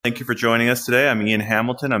Thank you for joining us today. I'm Ian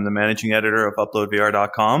Hamilton. I'm the managing editor of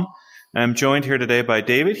UploadVR.com. I'm joined here today by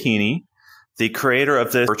David Heaney, the creator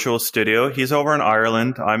of this virtual studio. He's over in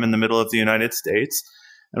Ireland. I'm in the middle of the United States.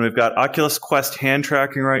 And we've got Oculus Quest hand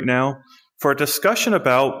tracking right now for a discussion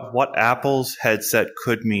about what Apple's headset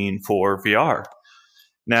could mean for VR.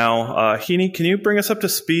 Now, Heaney, can you bring us up to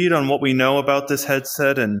speed on what we know about this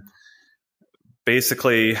headset and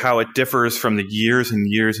basically how it differs from the years and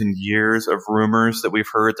years and years of rumors that we've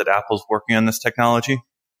heard that Apple's working on this technology?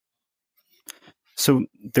 So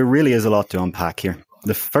there really is a lot to unpack here.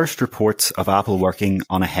 The first reports of Apple working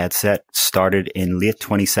on a headset started in late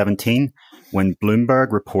 2017 when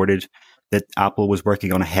Bloomberg reported that Apple was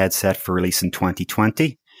working on a headset for release in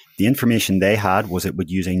 2020. The information they had was it would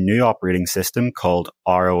use a new operating system called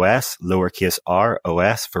ROS, lowercase r,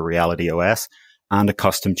 OS for Reality OS, and a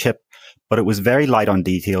custom chip. But it was very light on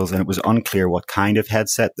details and it was unclear what kind of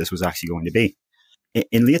headset this was actually going to be.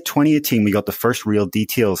 In late 2018, we got the first real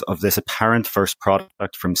details of this apparent first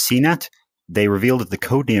product from CNET. They revealed that the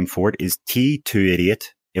code name for it is T288.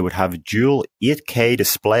 It would have dual 8K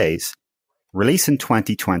displays, release in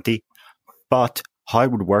 2020, but how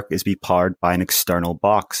it would work is be powered by an external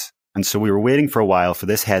box. And so we were waiting for a while for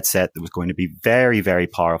this headset that was going to be very, very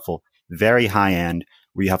powerful, very high end,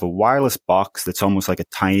 where you have a wireless box that's almost like a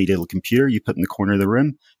tiny little computer you put in the corner of the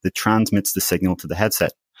room that transmits the signal to the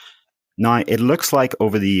headset. Now, it looks like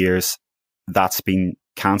over the years that's been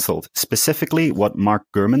cancelled. Specifically, what Mark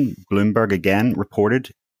Gurman, Bloomberg again,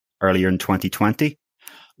 reported earlier in 2020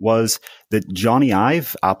 was that Johnny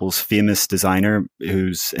Ive, Apple's famous designer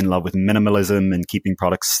who's in love with minimalism and keeping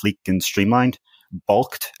products sleek and streamlined,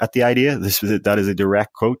 balked at the idea. That is a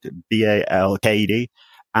direct quote, BALKED.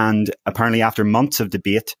 And apparently after months of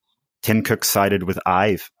debate, Tim Cook sided with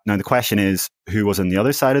Ive. Now, the question is, who was on the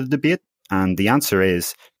other side of the debate? And the answer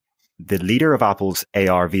is the leader of Apple's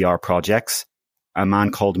AR, VR projects, a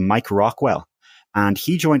man called Mike Rockwell. And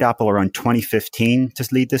he joined Apple around 2015 to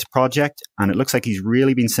lead this project. And it looks like he's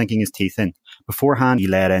really been sinking his teeth in. Beforehand, he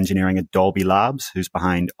led engineering at Dolby Labs, who's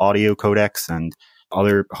behind audio codecs and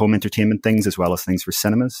other home entertainment things, as well as things for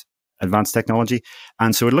cinemas, advanced technology.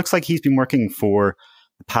 And so it looks like he's been working for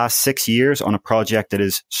the past 6 years on a project that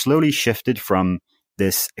has slowly shifted from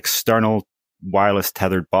this external wireless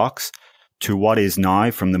tethered box to what is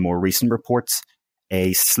now, from the more recent reports,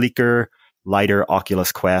 a sleeker, lighter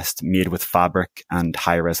Oculus Quest made with fabric and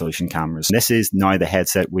high resolution cameras. This is now the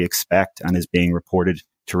headset we expect and is being reported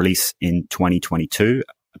to release in 2022,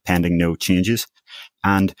 pending no changes.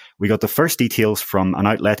 And we got the first details from an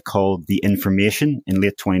outlet called The Information in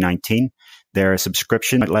late 2019. They're a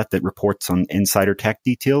subscription outlet that reports on insider tech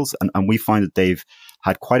details. And we find that they've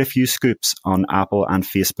had quite a few scoops on Apple and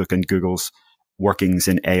Facebook and Google's workings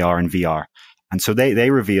in AR and VR. And so they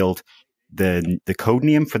revealed the code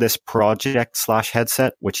name for this project /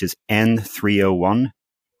 headset, which is N301.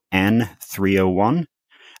 And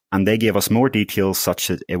they gave us more details such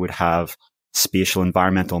that it would have spatial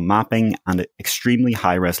environmental mapping and extremely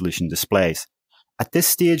high resolution displays. At this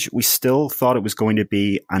stage, we still thought it was going to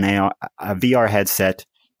be a VR headset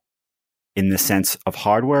in the sense of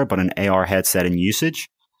hardware, but an AR headset in usage.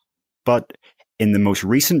 But in the most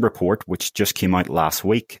recent report, which just came out last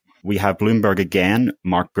week, we have Bloomberg again,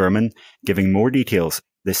 Mark Gurman, giving more details.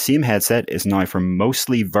 The same headset is now for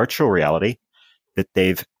mostly virtual reality, that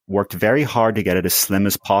they've worked very hard to get it as slim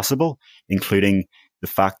as possible, including the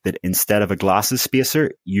fact that instead of a glasses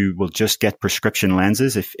spacer, you will just get prescription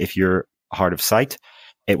lenses if you're hard of sight.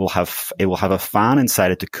 It will have a fan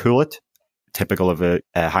inside it to cool it, typical of a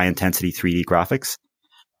high intensity 3D graphics,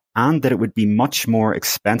 and that it would be much more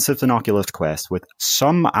expensive than Oculus Quest, with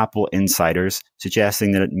some Apple insiders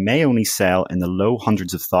suggesting that it may only sell in the low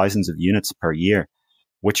hundreds of thousands of units per year,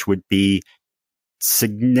 which would be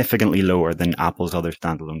significantly lower than Apple's other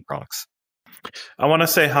standalone products. I want to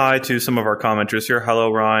say hi to some of our commenters here.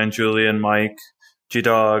 Hello, Ryan, Julian, Mike,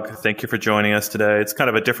 G-Dog. Thank you for joining us today. It's kind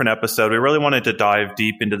of a different episode. We really wanted to dive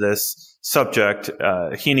deep into this subject.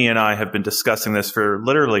 Heaney and I have been discussing this for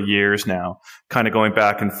literally years now, kind of going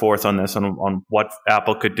back and forth on this, on what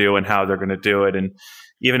Apple could do and how they're going to do it. And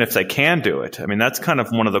even if they can do it, I mean, that's kind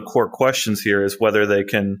of one of the core questions here, is whether they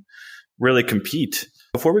can really compete.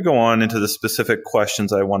 Before we go on into the specific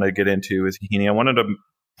questions I want to get into with Heaney, I wanted to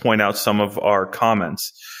point out some of our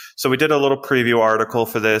comments. So we did a little preview article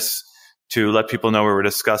for this to let people know we were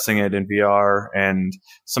discussing it in VR, and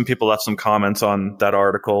some people left some comments on that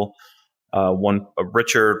article.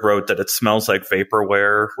 Richard wrote that it smells like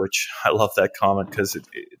vaporware, which I love that comment because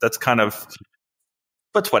that's kind of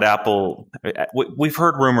that's what Apple. We've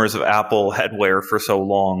heard rumors of Apple headwear for so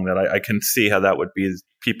long that I can see how that would be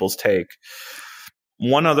people's take.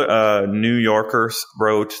 one other New Yorker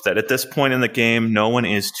wrote that at this point in the game, no one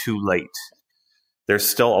is too late. There's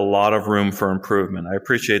still a lot of room for improvement. I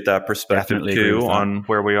appreciate that perspective too on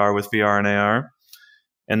where we are with VR and AR.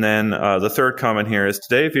 And then the third comment here is,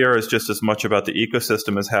 today VR is just as much about the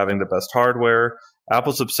ecosystem as having the best hardware.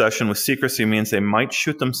 Apple's obsession with secrecy means they might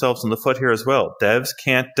shoot themselves in the foot here as well. Devs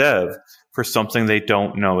can't dev for something they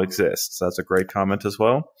don't know exists. That's a great comment as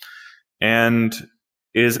well. And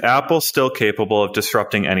is Apple still capable of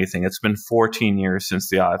disrupting anything? It's been 14 years since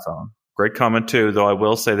the iPhone. Great comment too, though I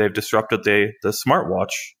will say they've disrupted the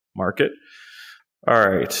smartwatch market. All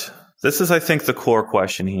right. This is, I think, the core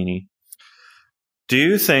question, Heaney. Do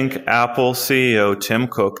you think Apple CEO Tim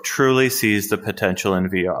Cook truly sees the potential in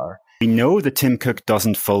VR? We know that Tim Cook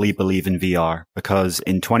doesn't fully believe in VR because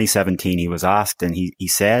in 2017 he was asked and he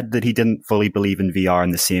said that he didn't fully believe in VR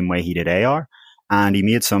in the same way he did AR. And he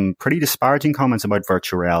made some pretty disparaging comments about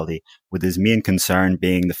virtual reality, with his main concern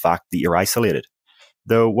being the fact that you're isolated.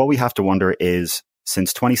 Though what we have to wonder is,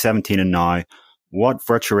 since 2017 and now, what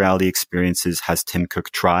virtual reality experiences has Tim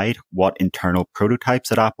Cook tried? What internal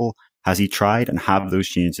prototypes at Apple has he tried, and have those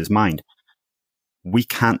changed his mind? We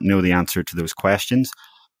can't know the answer to those questions,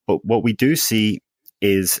 but what we do see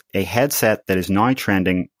is a headset that is now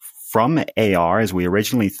trending from AR, as we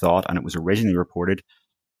originally thought, and it was originally reported,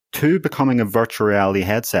 to becoming a virtual reality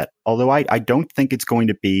headset. Although I don't think it's going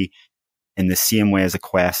to be in the same way as a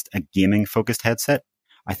Quest, a gaming-focused headset.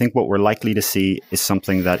 I think what we're likely to see is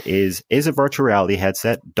something that is a virtual reality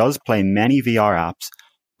headset, does play many VR apps,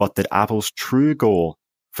 but that Apple's true goal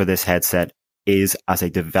for this headset is as a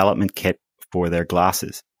development kit for their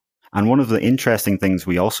glasses. And one of the interesting things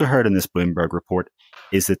we also heard in this Bloomberg report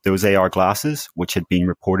is that those AR glasses, which had been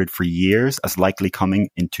reported for years as likely coming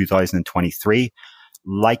in 2023,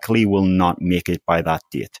 likely will not make it by that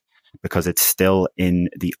date because it's still in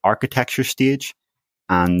the architecture stage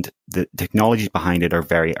and the technologies behind it are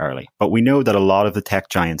very early. But we know that a lot of the tech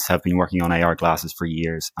giants have been working on AR glasses for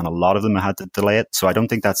years, and a lot of them had to delay it. So I don't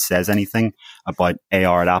think that says anything about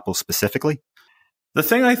AR at Apple specifically. The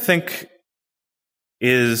thing I think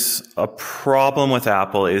is a problem with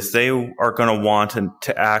Apple is they are going to want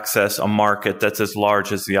to access a market that's as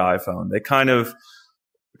large as the iPhone. They kind of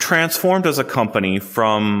transformed as a company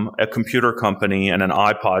from a computer company and an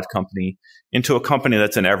iPod company into a company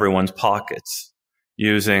that's in everyone's pockets,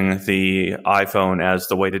 using the iPhone as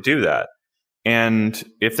the way to do that. And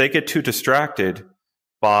if they get too distracted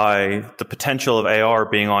by the potential of AR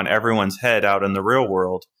being on everyone's head out in the real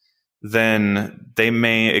world, then they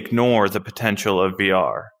may ignore the potential of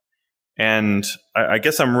VR. And I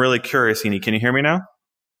guess I'm really curious, Heaney, can you hear me now?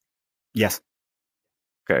 Yes.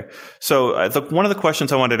 Okay. So one of the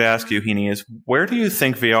questions I wanted to ask you, Heaney, is where do you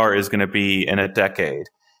think VR is going to be in a decade?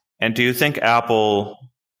 And do you think Apple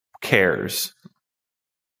cares?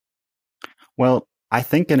 Well, I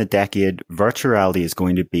think in a decade, virtual reality is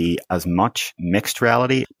going to be as much mixed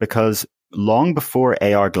reality, because long before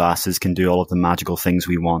AR glasses can do all of the magical things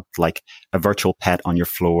we want, like a virtual pet on your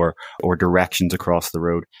floor or directions across the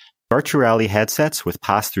road, virtual reality headsets with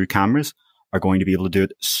pass-through cameras are going to be able to do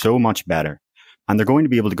it so much better. And they're going to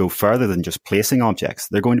be able to go further than just placing objects.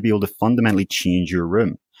 They're going to be able to fundamentally change your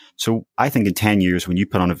room. So I think in 10 years, when you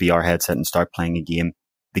put on a VR headset and start playing a game,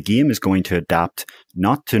 the game is going to adapt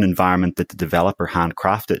not to an environment that the developer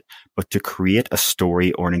handcrafted, but to create a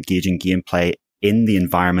story or an engaging gameplay in the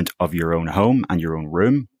environment of your own home and your own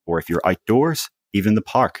room, or if you're outdoors, even the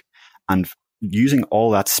park. And using all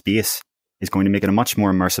that space is going to make it a much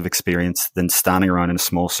more immersive experience than standing around in a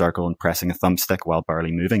small circle and pressing a thumbstick while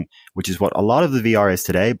barely moving, which is what a lot of the VR is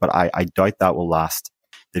today, but I doubt that will last.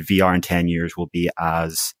 The VR in 10 years will be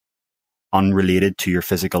as unrelated to your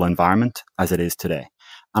physical environment as it is today.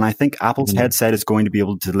 And I think Apple's headset is going to be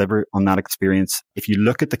able to deliver on that experience. If you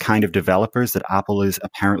look at the kind of developers that Apple is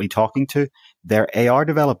apparently talking to, they're AR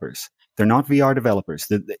developers. They're not VR developers.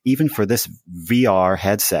 Even for this VR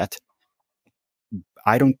headset,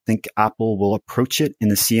 I don't think Apple will approach it in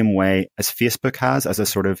the same way as Facebook has, as a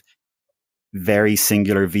sort of very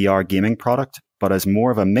singular VR gaming product, but as more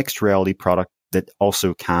of a mixed reality product that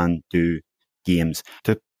also can do games.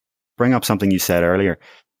 To bring up something you said earlier,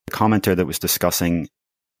 the commenter that was discussing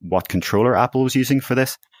what controller Apple was using for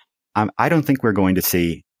this, I don't think we're going to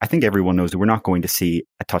see, I think everyone knows that we're not going to see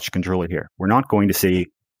a touch controller here. We're not going to see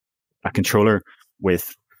a controller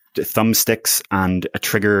with thumbsticks and a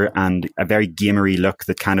trigger and a very gamery look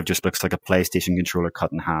that kind of just looks like a PlayStation controller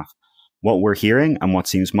cut in half. What we're hearing, and what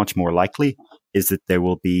seems much more likely, is that there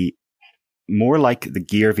will be more like the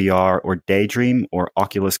Gear VR or Daydream or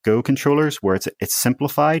Oculus Go controllers, where it's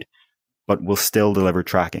simplified, but will still deliver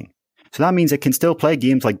tracking. So that means it can still play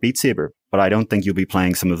games like Beat Saber, but I don't think you'll be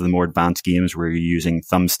playing some of the more advanced games where you're using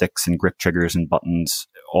thumbsticks and grip triggers and buttons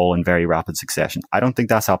all in very rapid succession. I don't think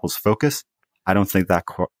that's Apple's focus. I don't think that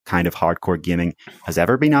kind of hardcore gaming has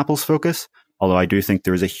ever been Apple's focus, although I do think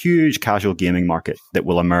there is a huge casual gaming market that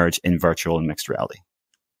will emerge in virtual and mixed reality.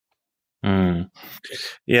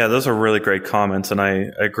 Yeah, those are really great comments, and I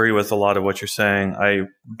agree with a lot of what you're saying.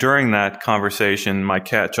 During that conversation, my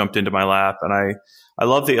cat jumped into my lap, and I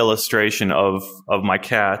love the illustration of my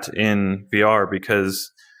cat in VR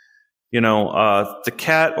because, the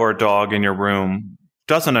cat or dog in your room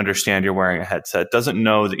doesn't understand you're wearing a headset, doesn't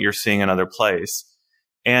know that you're seeing another place.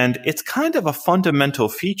 And it's kind of a fundamental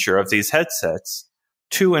feature of these headsets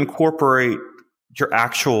to incorporate your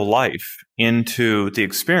actual life into the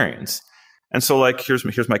experience. And so,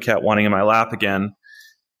 here's my cat wanting in my lap again.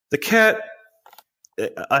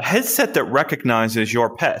 A headset that recognizes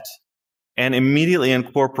your pet and immediately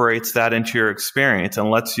incorporates that into your experience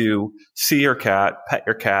and lets you see your cat, pet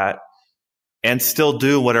your cat, and still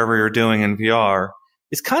do whatever you're doing in VR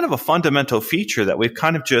is kind of a fundamental feature that we've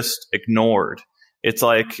kind of just ignored. It's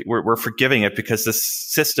like we're forgiving it because this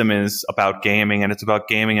system is about gaming, and it's about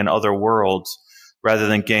gaming in other worlds rather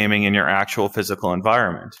than gaming in your actual physical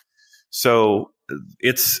environment. So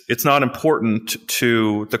it's not important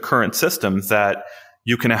to the current system that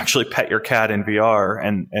you can actually pet your cat in VR.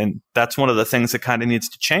 And that's one of the things that kind of needs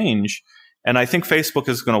to change. And I think Facebook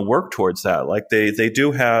is going to work towards that. Like they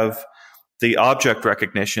do have the object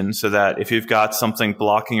recognition so that if you've got something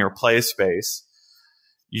blocking your play space,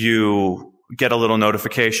 you get a little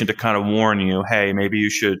notification to kind of warn you, hey, maybe you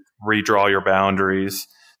should redraw your boundaries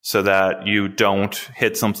so that you don't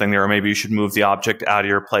hit something there, or maybe you should move the object out of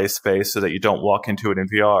your play space so that you don't walk into it in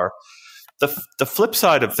VR. The flip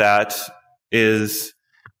side of that is,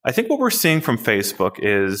 I think what we're seeing from Facebook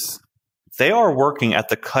is they are working at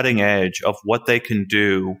the cutting edge of what they can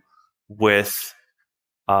do with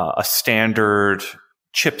a standard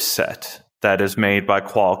chipset that is made by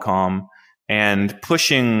Qualcomm and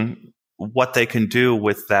pushing what they can do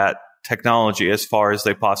with that technology as far as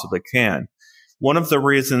they possibly can. One of the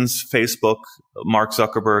reasons Facebook, Mark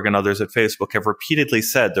Zuckerberg and others at Facebook have repeatedly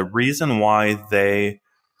said the reason why they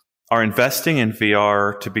are investing in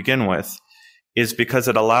VR to begin with is because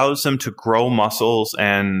it allows them to grow muscles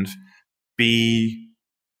and be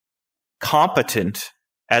competent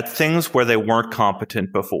at things where they weren't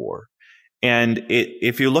competent before. And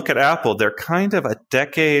if you look at Apple, they're kind of a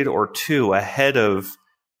decade or two ahead of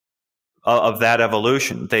that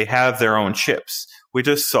evolution. They have their own chips. We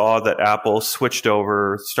just saw that Apple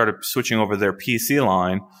started switching over their PC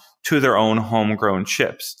line to their own homegrown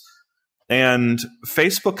chips. And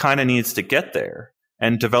Facebook kind of needs to get there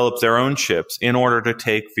and develop their own chips in order to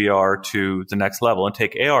take VR to the next level and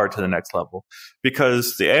take AR to the next level.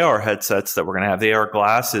 Because the AR headsets that we're going to have, the AR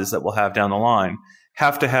glasses that we'll have down the line,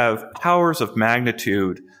 have to have powers of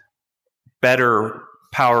magnitude better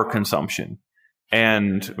power consumption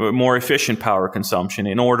and more efficient power consumption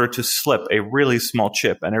in order to slip a really small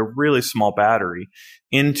chip and a really small battery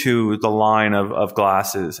into the line of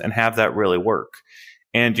glasses and have that really work.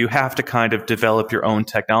 And you have to kind of develop your own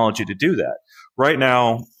technology to do that. Right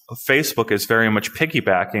now, Facebook is very much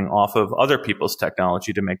piggybacking off of other people's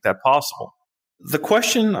technology to make that possible. The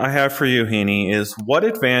question I have for you, Heaney, is what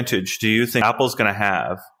advantage do you think Apple's going to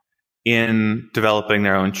have in developing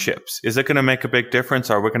their own chips? Is it going to make a big difference?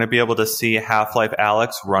 Are we going to be able to see Half-Life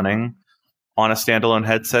Alyx running on a standalone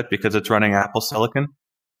headset because it's running Apple Silicon?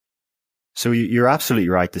 So you're absolutely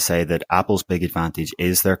right to say that Apple's big advantage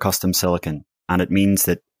is their custom silicon, and it means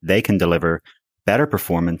that they can deliver better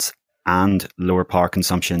performance and lower power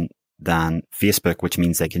consumption than Facebook, which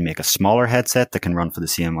means they can make a smaller headset that can run for the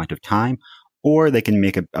same amount of time, or they can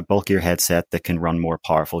make a bulkier headset that can run more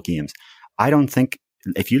powerful games. I don't think,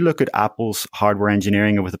 if you look at Apple's hardware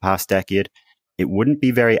engineering over the past decade, it wouldn't be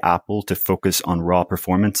very Apple to focus on raw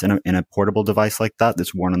performance in a portable device like that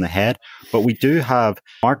that's worn on the head. But we do have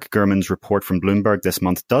Mark Gurman's report from Bloomberg this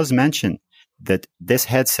month does mention that this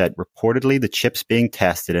headset, reportedly the chips being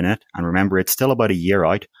tested in it, and remember it's still about a year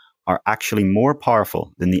out, are actually more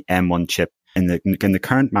powerful than the M1 chip in the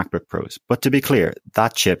current MacBook Pros. But to be clear,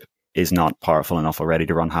 that chip is not powerful enough already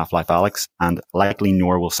to run Half-Life Alyx, and likely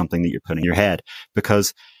nor will something that you're putting in your head,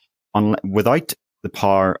 because without the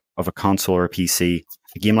power of a console or a PC,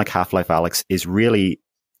 a game like Half-Life Alyx is really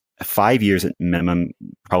 5 years at minimum,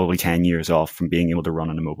 probably 10 years off from being able to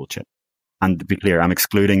run on a mobile chip. And to be clear, I'm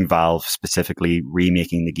excluding Valve specifically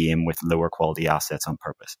remaking the game with lower quality assets on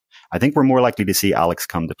purpose. I think we're more likely to see Alyx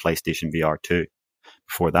come to PlayStation VR 2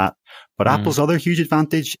 before that. But Apple's other huge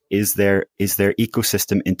advantage is their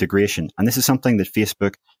ecosystem integration. And this is something that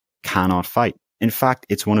Facebook cannot fight. In fact,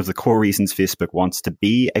 it's one of the core reasons Facebook wants to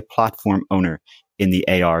be a platform owner in the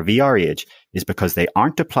AR VR age, is because they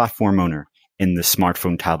aren't a platform owner in the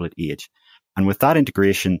smartphone tablet age. And with that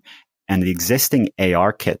integration and the existing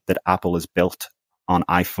AR kit that Apple has built on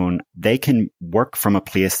iPhone, they can work from a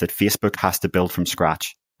place that Facebook has to build from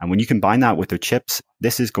scratch. And when you combine that with their chips,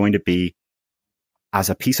 this is going to be, as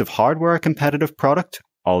a piece of hardware, a competitive product.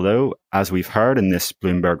 Although, as we've heard in this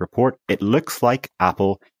Bloomberg report, it looks like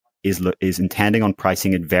Apple is intending on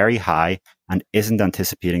pricing it very high and isn't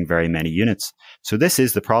anticipating very many units. So this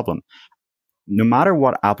is the problem. No matter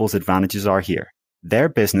what Apple's advantages are here, their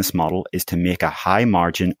business model is to make a high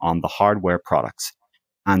margin on the hardware products.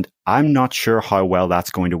 And I'm not sure how well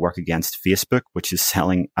that's going to work against Facebook, which is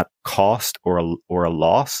selling at cost or a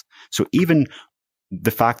loss. So even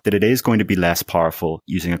the fact that it is going to be less powerful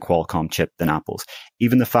using a Qualcomm chip than Apple's,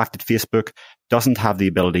 even the fact that Facebook doesn't have the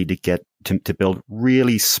ability to get to build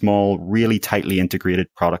really small, really tightly integrated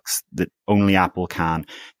products that only Apple can,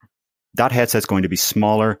 that headset's going to be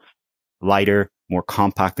smaller, lighter, more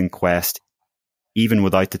compact than Quest. Even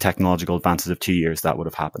without the technological advances of 2 years, that would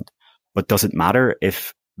have happened. But does it matter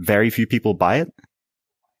if very few people buy it?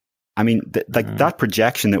 I mean, that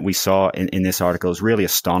projection that we saw in this article is really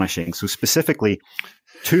astonishing. So specifically,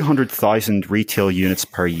 200,000 retail units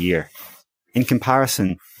per year. In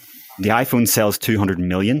comparison, the iPhone sells 200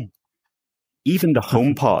 million. Even the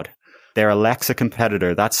HomePod, their Alexa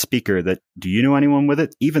competitor, that speaker that, do you know anyone with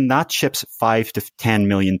it? Even that ships 5 to 10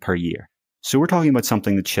 million per year. So we're talking about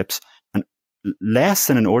something that ships less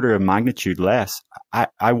than an order of magnitude less.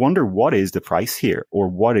 I wonder what is the price here, or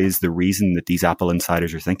what is the reason that these Apple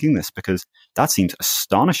insiders are thinking this, because that seems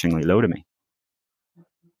astonishingly low to me.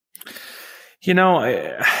 You know,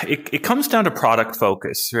 it comes down to product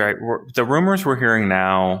focus, right? The rumors we're hearing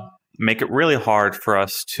now make it really hard for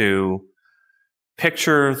us to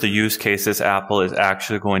picture the use cases Apple is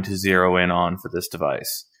actually going to zero in on for this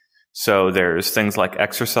device. So there's things like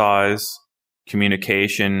exercise,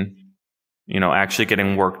 communication, actually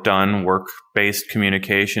getting work done, work-based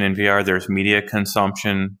communication in VR. There's media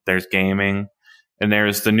consumption, there's gaming, and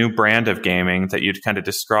there's the new brand of gaming that you'd kind of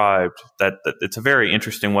described. That it's a very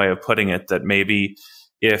interesting way of putting it, that maybe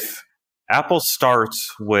if Apple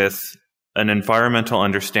starts with an environmental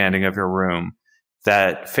understanding of your room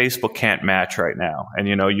that Facebook can't match right now, and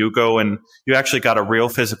you go and you actually got a real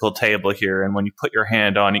physical table here, and when you put your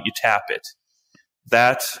hand on it, you tap it.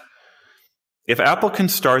 If Apple can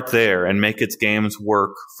start there and make its games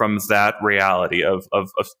work from that reality of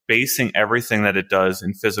basing everything that it does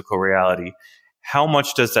in physical reality, how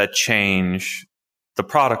much does that change the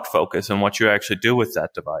product focus and what you actually do with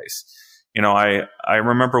that device? I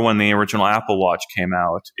remember when the original Apple Watch came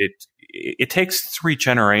out, it takes 3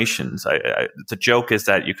 generations. The joke is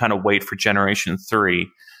that you kind of wait for generation 3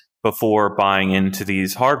 before buying into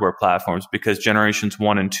these hardware platforms, because generations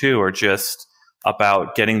 1 and 2 are just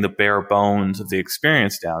about getting the bare bones of the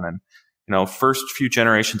experience down. And, first few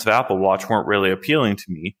generations of Apple Watch weren't really appealing to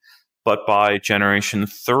me. But by generation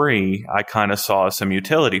 3, I kind of saw some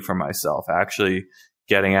utility for myself, actually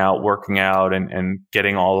getting out, working out, and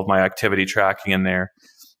getting all of my activity tracking in there.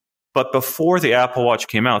 But before the Apple Watch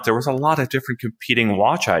came out, there was a lot of different competing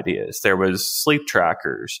watch ideas. There was sleep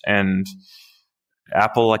trackers, and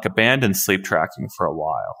Apple abandoned sleep tracking for a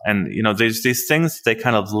while. And, there's these things they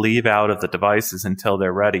kind of leave out of the devices until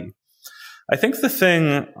they're ready. I think the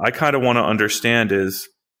thing I kind of want to understand is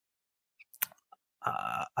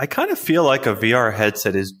I kind of feel like a VR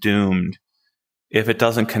headset is doomed if it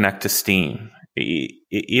doesn't connect to Steam.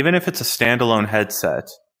 Even if it's a standalone headset,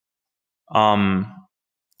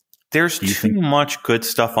 there's too much good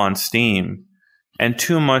stuff on Steam and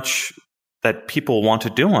too much that people want to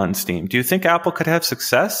do on Steam. Do you think Apple could have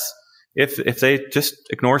success if they just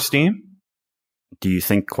ignore Steam? Do you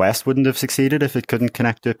think Quest wouldn't have succeeded if it couldn't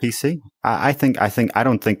connect to a PC? I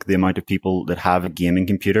don't think the amount of people that have a gaming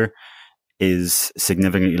computer is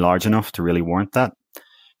significantly large enough to really warrant that.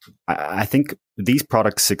 I think these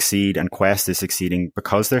products succeed, and Quest is succeeding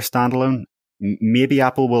because they're standalone. Maybe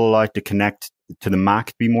Apple will allow it to connect to the Mac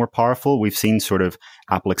to be more powerful. We've seen sort of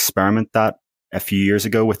Apple experiment that a few years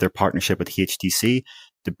ago with their partnership with HTC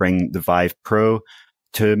to bring the Vive Pro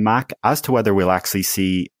to Mac. As to whether we'll actually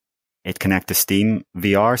see it connect to Steam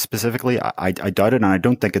VR specifically, I doubt it, and I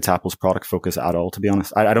don't think it's Apple's product focus at all, to be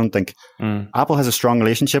honest. I don't think Apple has a strong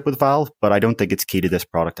relationship with Valve, but I don't think it's key to this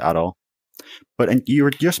product at all. But you were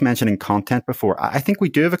just mentioning content before. I think we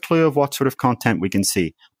do have a clue of what sort of content we can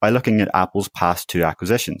see by looking at Apple's past 2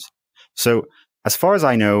 acquisitions. So as far as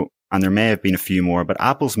I know, and there may have been a few more, but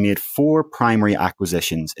Apple's made 4 primary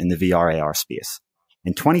acquisitions in the VR AR space.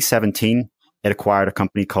 In 2017, it acquired a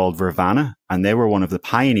company called Vervana, and they were one of the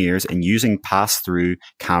pioneers in using pass-through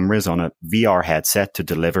cameras on a VR headset to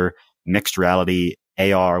deliver mixed reality,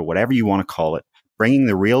 AR, whatever you want to call it, bringing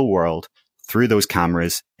the real world through those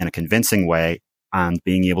cameras in a convincing way and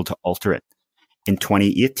being able to alter it. In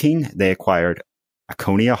 2018, they acquired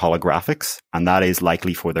Aconia Holographics, and that is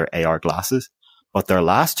likely for their AR glasses. But their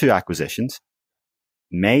last two acquisitions,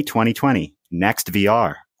 May 2020, Next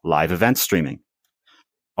VR, live event streaming.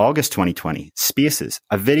 August 2020, Spaces,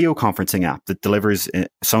 a video conferencing app that delivers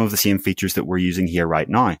some of the same features that we're using here right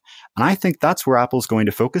now. And I think that's where Apple's going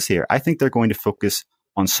to focus here. I think they're going to focus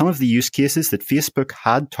on some of the use cases that Facebook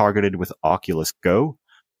had targeted with Oculus Go,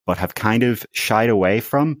 but have kind of shied away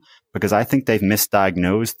from, because I think they've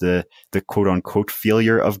misdiagnosed the quote unquote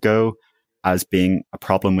failure of Go as being a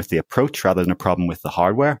problem with the approach rather than a problem with the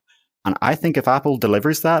hardware. And I think if Apple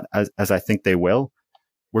delivers that, as I think they will,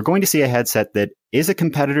 we're going to see a headset that is a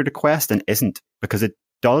competitor to Quest and isn't, because it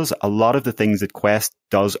does a lot of the things that Quest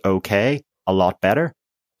does okay, a lot better.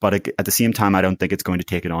 But at the same time, I don't think it's going to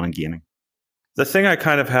take it on in gaming. The thing I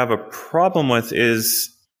kind of have a problem with is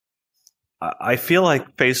I feel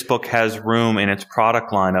like Facebook has room in its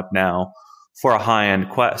product lineup now for a high-end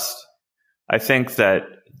Quest. I think that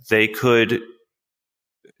they could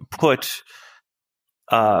put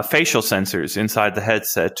facial sensors inside the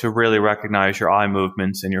headset to really recognize your eye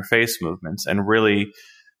movements and your face movements and really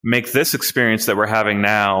make this experience that we're having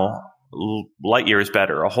now light years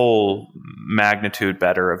better, a whole magnitude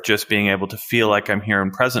better of just being able to feel like I'm here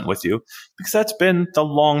and present with you, because that's been the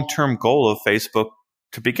long-term goal of Facebook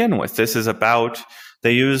to begin with. This is about,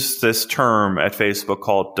 they use this term at Facebook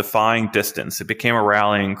called defying distance. It became a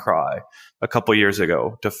rallying cry a couple years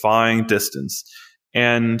ago, defying distance.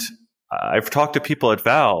 And I've talked to people at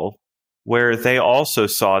Valve where they also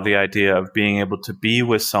saw the idea of being able to be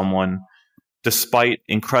with someone despite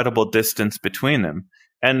incredible distance between them.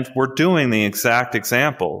 And we're doing the exact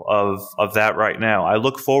example of that right now. I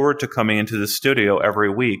look forward to coming into the studio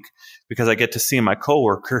every week because I get to see my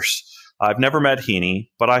coworkers. I've never met Heaney,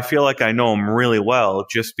 but I feel like I know him really well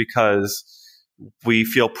just because we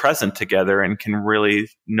feel present together and can really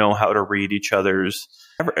know how to read each other's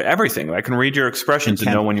everything. I can read your expressions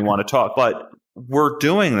and know when you want to talk. But we're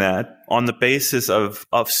doing that on the basis of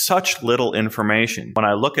such little information. When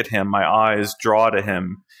I look at him, my eyes draw to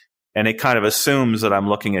him, and it kind of assumes that I'm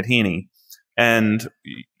looking at Heaney. And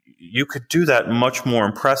you could do that much more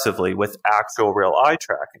impressively with actual real eye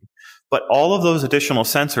tracking. But all of those additional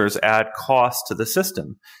sensors add cost to the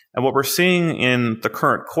system. And what we're seeing in the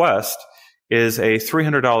current Quest is a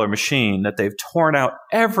 $300 machine that they've torn out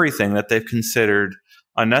everything that they've considered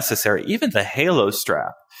unnecessary, even the Halo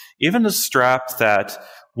strap, even the strap that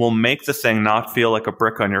will make the thing not feel like a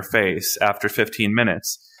brick on your face after 15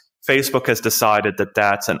 minutes. Facebook has decided that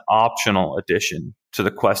that's an optional addition to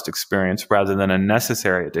the Quest experience rather than a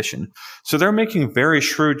necessary addition. So they're making very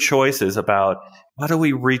shrewd choices about how do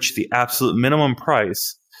we reach the absolute minimum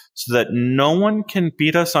price so that no one can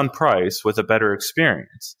beat us on price with a better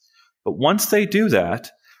experience. But once they do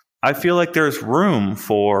that, I feel like there's room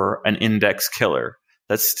for an index killer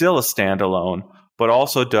that's still a standalone, but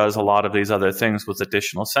also does a lot of these other things with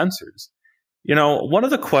additional sensors. You know, one of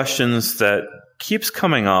the questions that keeps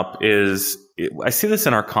coming up is, I see this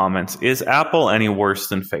in our comments, is Apple any worse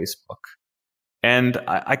than Facebook? And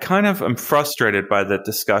I kind of am frustrated by that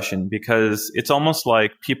discussion because it's almost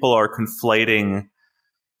like people are conflating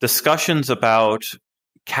discussions about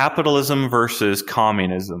capitalism versus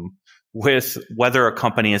communism with whether a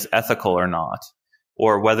company is ethical or not,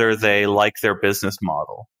 or whether they like their business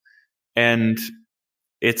model. And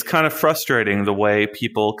it's kind of frustrating the way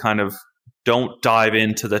people kind of don't dive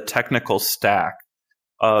into the technical stack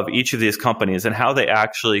of each of these companies and how they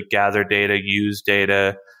actually gather data, use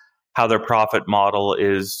data, how their profit model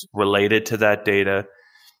is related to that data.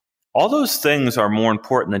 All those things are more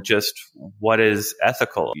important than just what is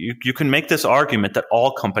ethical. You can make this argument that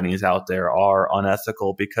all companies out there are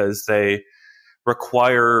unethical because they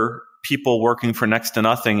require people working for next to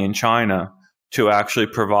nothing in China to actually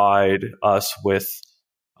provide us with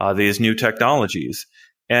these new technologies.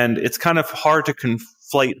 And it's kind of hard to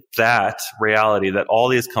conflate that reality that all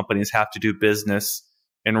these companies have to do business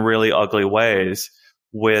in really ugly ways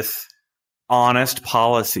with honest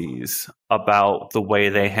policies about the way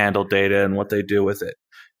they handle data and what they do with it.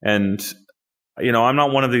 And, you know, I'm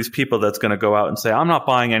not one of these people that's going to go out and say, I'm not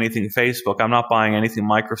buying anything Facebook, I'm not buying anything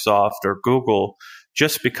Microsoft or Google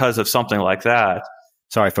just because of something like that.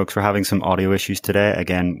 Sorry, folks, we're having some audio issues today.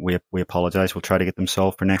 Again, we apologize. We'll try to get them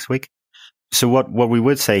solved for next week. So what we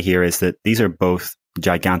would say here is that these are both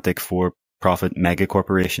gigantic for-profit mega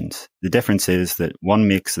corporations. The difference is that one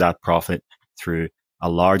makes that profit through a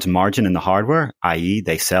large margin in the hardware, i.e.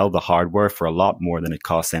 they sell the hardware for a lot more than it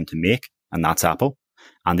costs them to make, and that's Apple.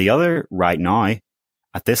 And the other right now,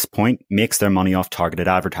 at this point, makes their money off targeted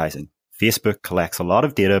advertising. Facebook collects a lot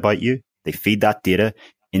of data about you. They feed that data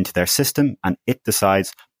into their system, and it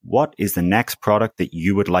decides what is the next product that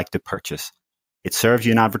you would like to purchase. It serves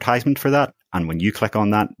you an advertisement for that, and when you click on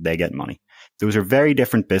that, they get money. Those are very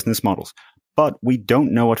different business models, but we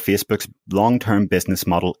don't know what Facebook's long-term business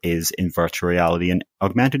model is in virtual reality and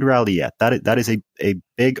augmented reality yet. That is a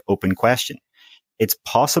big open question. It's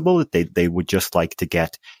possible that they would just like to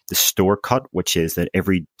get the store cut, which is that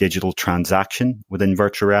every digital transaction within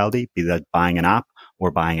virtual reality, be that buying an app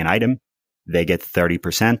or buying an item, they get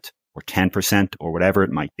 30% or 10% or whatever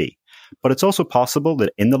it might be. But it's also possible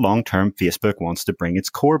that in the long term, Facebook wants to bring its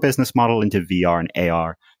core business model into VR and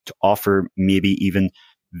AR to offer maybe even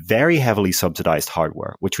very heavily subsidized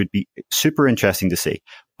hardware, which would be super interesting to see.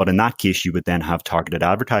 But in that case, you would then have targeted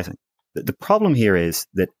advertising. The problem here is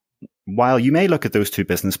that while you may look at those two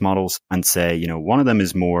business models and say, you know, one of them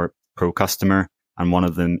is more pro customer and one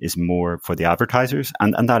of them is more for the advertisers,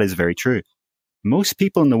 and that is very true. Most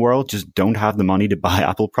people in the world just don't have the money to buy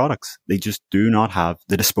Apple products. They just do not have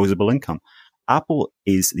the disposable income. Apple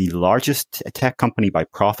is the largest tech company by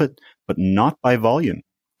profit, but not by volume.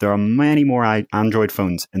 There are many more Android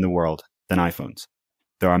phones in the world than iPhones.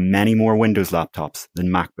 There are many more Windows laptops than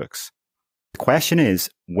MacBooks. The question is,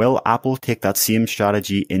 will Apple take that same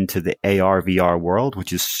strategy into the AR, VR world,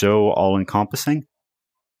 which is so all-encompassing?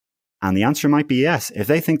 And the answer might be yes. If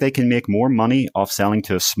they think they can make more money off selling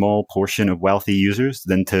to a small portion of wealthy users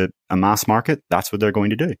than to a mass market, that's what they're going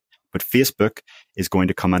to do. But Facebook is going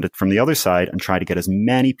to come at it from the other side and try to get as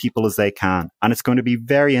many people as they can. And it's going to be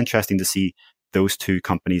very interesting to see those two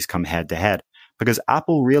companies come head to head, because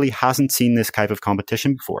Apple really hasn't seen this type of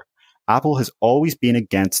competition before. Apple has always been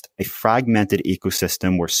against a fragmented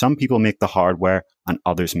ecosystem where some people make the hardware and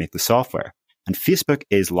others make the software. And Facebook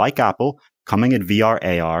is, like Apple, coming at VR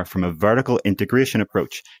AR from a vertical integration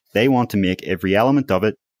approach. They want to make every element of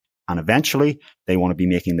it, and eventually they want to be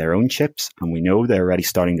making their own chips, and we know they're already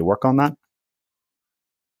starting to work on that.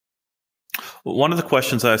 One of the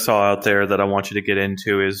questions I saw out there that I want you to get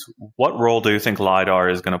into is, what role do you think LiDAR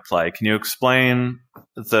is going to play? Can you explain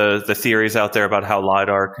the theories out there about how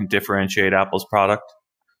LiDAR can differentiate Apple's product?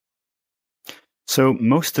 So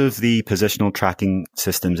most of the positional tracking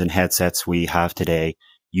systems and headsets we have today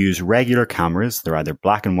use regular cameras. They're either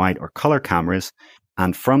black and white or color cameras.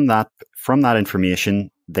 And from that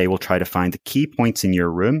information, they will try to find the key points in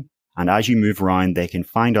your room. And as you move around, they can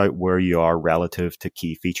find out where you are relative to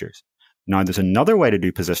key features. Now, there's another way to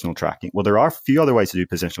do positional tracking. Well, there are a few other ways to do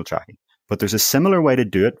positional tracking, but there's a similar way to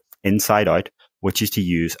do it inside out, which is to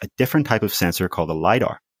use a different type of sensor called a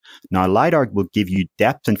LiDAR. Now, LiDAR will give you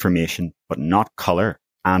depth information, but not color,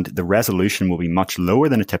 and the resolution will be much lower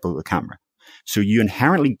than a typical camera. So you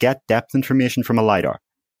inherently get depth information from a LiDAR,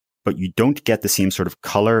 but you don't get the same sort of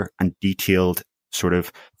color and detailed sort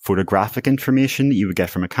of photographic information that you would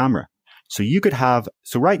get from a camera. So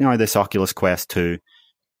right now, this Oculus Quest 2,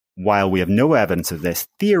 while we have no evidence of this,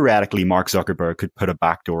 theoretically, Mark Zuckerberg could put a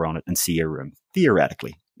backdoor on it and see your room.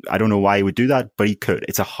 Theoretically. I don't know why he would do that, but he could.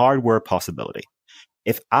 It's a hardware possibility.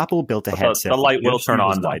 If Apple built a headset, the light will turn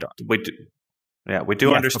on. LiDAR. We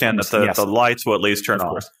do understand that the lights will at least turn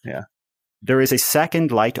on. Yeah. There is a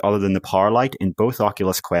second light other than the power light in both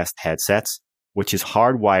Oculus Quest headsets, which is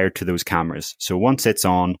hardwired to those cameras. So once it's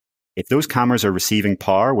on, if those cameras are receiving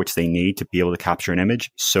power, which they need to be able to capture an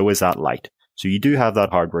image, so is that light. So you do have that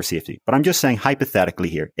hardware safety. But I'm just saying hypothetically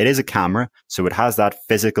here, it is a camera, so it has that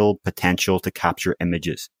physical potential to capture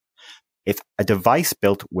images. If a device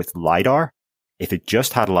built with LiDAR, if it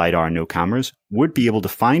just had LiDAR and no cameras, would be able to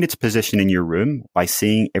find its position in your room by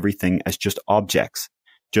seeing everything as just objects,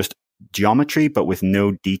 just geometry, but with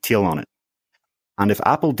no detail on it. And if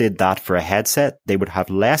Apple did that for a headset, they would have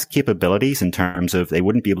less capabilities in terms of they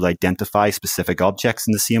wouldn't be able to identify specific objects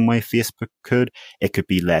in the same way Facebook could. It could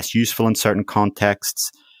be less useful in certain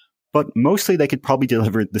contexts, but mostly they could probably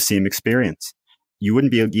deliver the same experience. You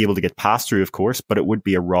wouldn't be able to get pass-through, of course, but it would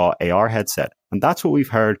be a raw AR headset. And that's what we've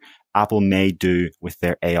heard Apple may do with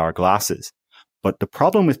their AR glasses. But the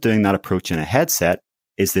problem with doing that approach in a headset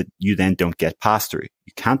is that you then don't get pass-through.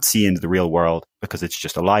 You can't see into the real world because it's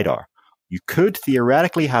just a LiDAR. You could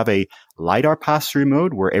theoretically have a LiDAR pass-through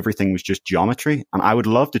mode where everything was just geometry, and I would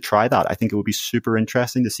love to try that. I think it would be super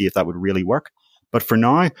interesting to see if that would really work. But for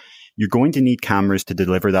now, you're going to need cameras to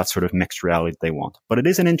deliver that sort of mixed reality they want. But it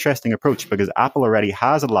is an interesting approach because Apple already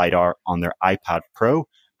has a LiDAR on their iPad Pro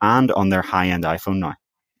and on their high-end iPhone now.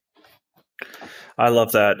 I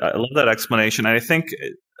love that. I love that explanation. And I think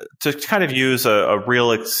to kind of use a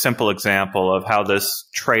real simple example of how this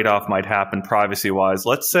trade-off might happen privacy-wise,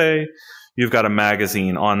 let's say you've got a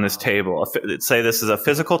magazine on this table. Say this is a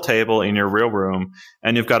physical table in your real room,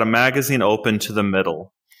 and you've got a magazine open to the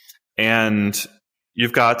middle. And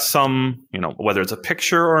you've got some, whether it's a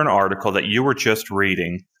picture or an article that you were just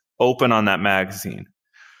reading, open on that magazine.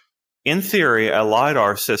 In theory, a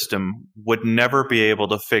LiDAR system would never be able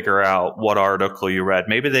to figure out what article you read.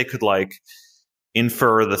 Maybe they could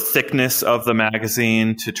infer the thickness of the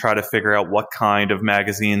magazine to try to figure out what kind of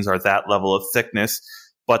magazines are that level of thickness.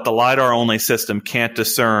 But the LiDAR-only system can't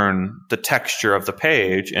discern the texture of the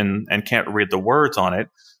page and can't read the words on it.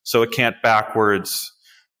 So it can't backwards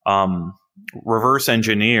reverse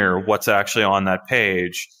engineer what's actually on that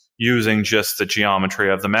page using just the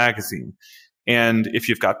geometry of the magazine. And if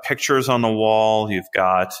you've got pictures on the wall, you've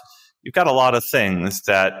got a lot of things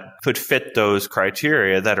that could fit those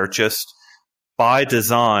criteria that are just by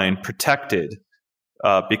design protected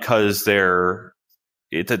because the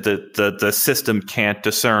system can't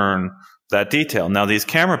discern that detail. Now, these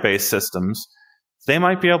camera-based systems, they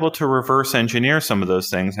might be able to reverse engineer some of those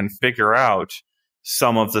things and figure out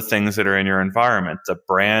some of the things that are in your environment, the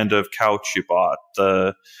brand of couch you bought,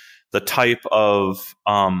 the type of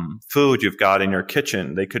food you've got in your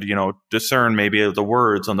kitchen. They could, discern maybe the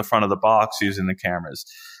words on the front of the box using the cameras.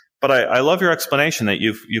 But I love your explanation that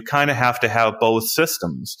you kind of have to have both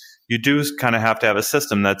systems. You do kind of have to have a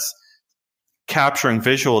system that's capturing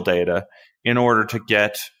visual data in order to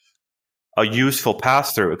get a useful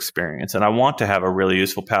pass-through experience. And I want to have a really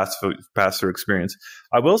useful pass-through experience.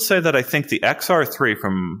 I will say that I think the XR3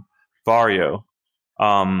 from Varjo,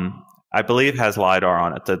 I believe has LiDAR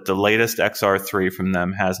on it. The latest XR3 from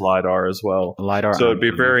them has LiDAR as well. LiDAR. So it'd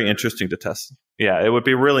be very interesting to test. Yeah, it would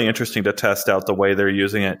be really interesting to test out the way they're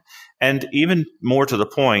using it. And even more to the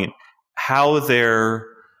point, how they're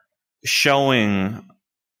showing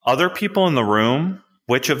other people in the room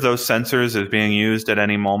which of those sensors is being used at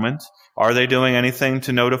any moment. Are they doing anything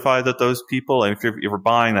to notify that those people, and if you're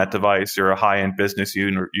buying that device, you're a high-end business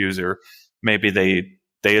user, maybe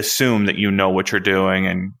they assume that you know what you're doing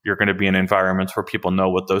and you're going to be in environments where people know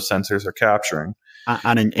what those sensors are capturing.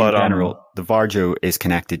 And in general, the Varjo is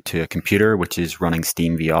connected to a computer, which is running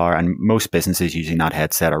Steam VR, and most businesses using that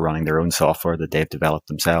headset are running their own software that they've developed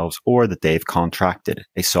themselves or that they've contracted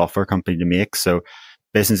a software company to make. So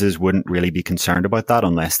businesses wouldn't really be concerned about that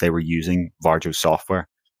unless they were using Varjo software.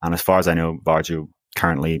 And as far as I know, Varjo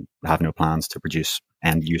currently have no plans to produce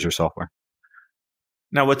end user software.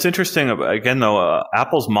 Now, what's interesting, again, though,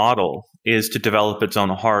 Apple's model is to develop its own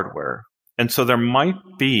hardware. And so there might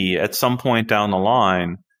be, at some point down the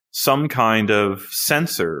line, some kind of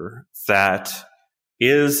sensor that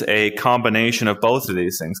is a combination of both of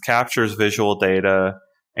these things, captures visual data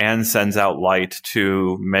and sends out light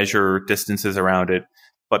to measure distances around it.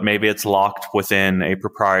 But maybe it's locked within a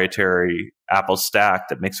proprietary Apple stack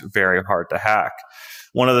that makes it very hard to hack.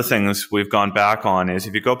 One of the things we've gone back on is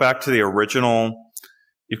if you go back to the original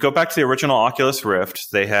Oculus Rift,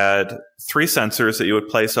 they had 3 sensors that you would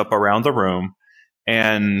place up around the room.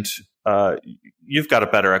 And you've got a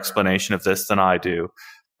better explanation of this than I do.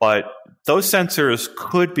 But those sensors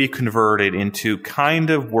could be converted into kind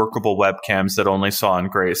of workable webcams that only saw in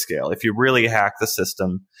grayscale. If you really hack the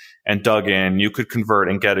system and dug in, you could convert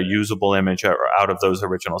and get a usable image out of those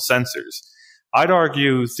original sensors. I'd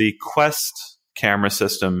argue the Quest camera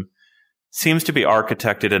system seems to be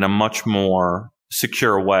architected in a much more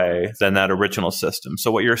secure way than that original system. So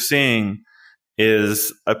what you're seeing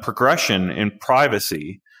is a progression in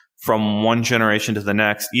privacy from one generation to the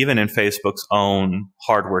next, even in Facebook's own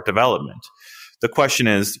hardware development. The question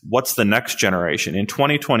is, what's the next generation? In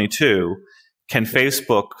 2022, can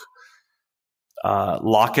Facebook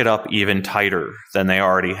lock it up even tighter than they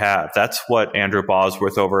already have? That's what Andrew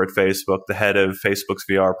Bosworth over at Facebook, the head of Facebook's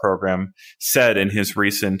VR program, said in his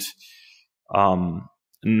recent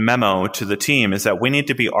memo to the team, is that we need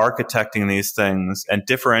to be architecting these things and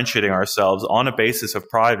differentiating ourselves on a basis of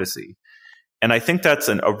privacy. And I think that's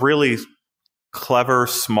a really clever,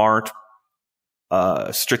 smart,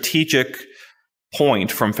 strategic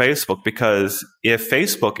point from Facebook, because if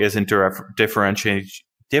Facebook isn't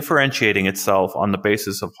differentiating itself on the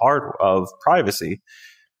basis of privacy,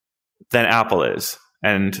 then Apple is.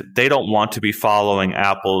 And they don't want to be following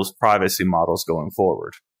Apple's privacy models going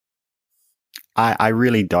forward. I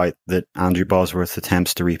really doubt that Andrew Bosworth's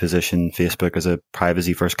attempts to reposition Facebook as a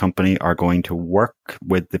privacy-first company are going to work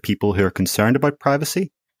with the people who are concerned about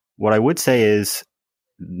privacy. What I would say is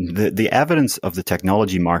the evidence of the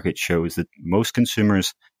technology market shows that most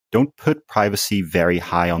consumers don't put privacy very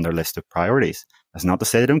high on their list of priorities. That's not to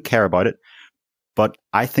say they don't care about it, But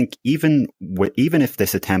I think even if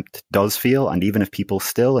this attempt does fail, and even if people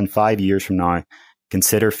still in 5 years from now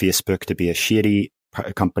consider Facebook to be a shady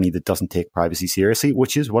company that doesn't take privacy seriously,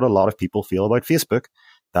 which is what a lot of people feel about Facebook,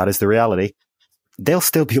 that is the reality, they'll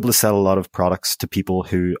still be able to sell a lot of products to people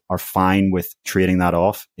who are fine with trading that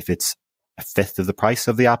off if it's a fifth of the price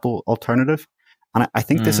of the Apple alternative. And I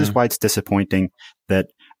think this is why it's disappointing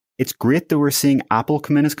that it's great that we're seeing Apple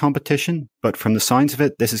come in as competition, but from the sounds of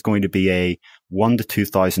it, this is going to be a $1,000 to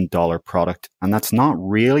 $2,000 product. And that's not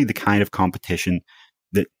really the kind of competition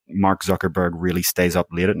that Mark Zuckerberg really stays up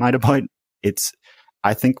late at night about.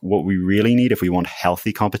 I think what we really need if we want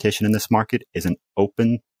healthy competition in this market is an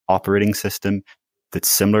open operating system that's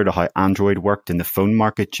similar to how Android worked in the phone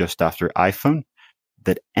market just after iPhone,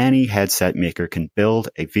 that any headset maker can build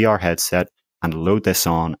a VR headset and load this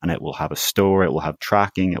on, and it will have a store, it will have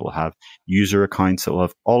tracking, it will have user accounts, it will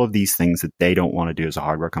have all of these things that they don't want to do as a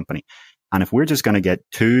hardware company. And if we're just going to get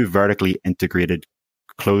two vertically integrated,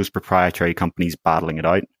 closed proprietary companies battling it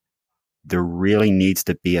out, there really needs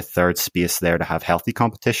to be a third space there to have healthy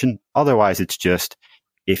competition. Otherwise, it's just,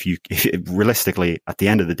 realistically, at the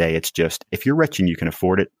end of the day, it's just, if you're rich and you can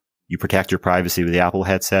afford it, you protect your privacy with the Apple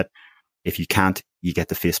headset. If you can't, you get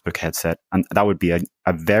the Facebook headset. And that would be a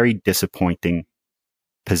very disappointing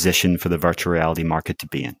position for the virtual reality market to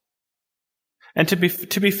be in. And to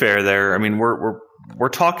be fair there, I mean, we're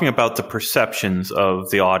talking about the perceptions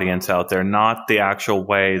of the audience out there, not the actual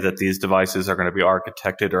way that these devices are going to be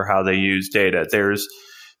architected or how they use data.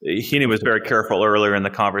 Heaney was very careful earlier in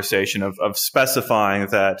the conversation of specifying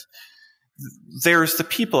that there's the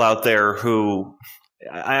people out there who,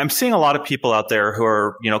 I'm seeing a lot of people out there who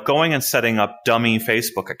are, going and setting up dummy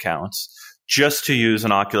Facebook accounts just to use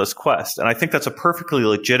an Oculus Quest. And I think that's a perfectly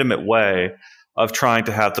legitimate way of trying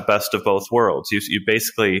to have the best of both worlds. You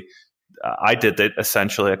basically, I did that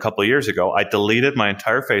essentially a couple of years ago. I deleted my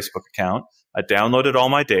entire Facebook account. I downloaded all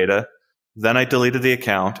my data. Then I deleted the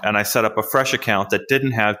account and I set up a fresh account that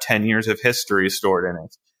didn't have 10 years of history stored in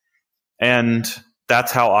it. And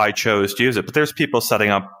that's how I chose to use it. But there's people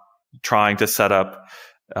trying to set up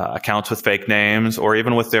accounts with fake names or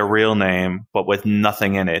even with their real name, but with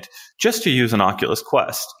nothing in it, just to use an Oculus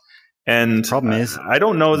Quest. And the problem is, I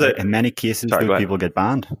don't know that in many cases, people get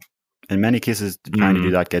banned. In many cases, trying to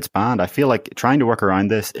do that gets banned. I feel like trying to work around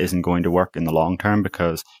this isn't going to work in the long term,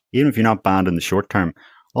 because even if you're not banned in the short term,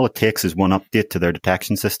 all it takes is one update to their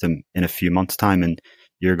detection system in a few months' time and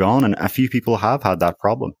you're gone. And a few people have had that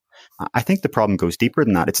problem. I think the problem goes deeper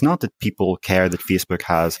than that. It's not that people care that Facebook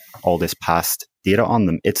has all this past data on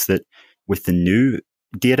them. It's that with the new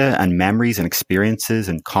data and memories and experiences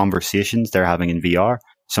and conversations they're having in VR,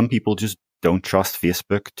 some people just don't trust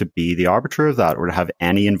Facebook to be the arbiter of that or to have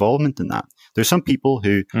any involvement in that. There's some people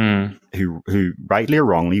who rightly or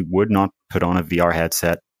wrongly would not put on a VR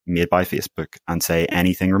headset made by Facebook and say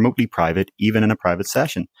anything remotely private, even in a private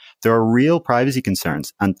session. There are real privacy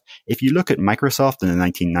concerns. And if you look at Microsoft in the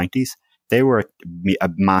 1990s, they were a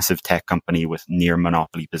massive tech company with near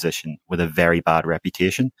monopoly position with a very bad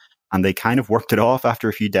reputation. And they kind of worked it off after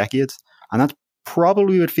a few decades. And that's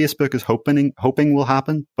probably what Facebook is hoping will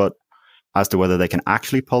happen. But as to whether they can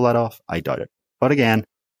actually pull that off, I doubt it. But again,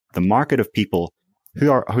 the market of people who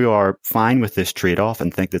are fine with this trade-off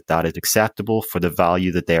and think that that is acceptable for the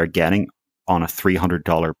value that they are getting on a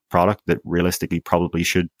 $300 product that realistically probably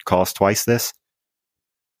should cost twice this,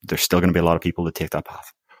 there's still going to be a lot of people that take that path.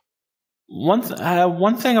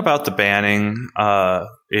 One thing about the banning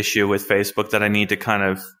issue with Facebook that I need to kind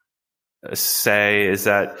of say is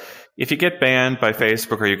that if you get banned by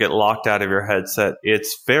Facebook or you get locked out of your headset,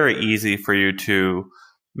 it's very easy for you to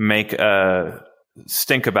make a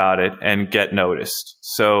stink about it and get noticed.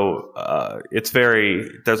 So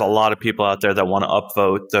there's a lot of people out there that want to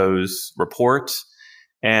upvote those reports,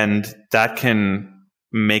 and that can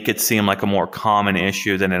make it seem like a more common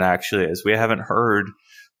issue than it actually is. We haven't heard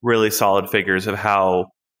really solid figures of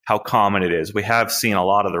how common it is. We have seen a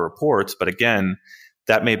lot of the reports, but again,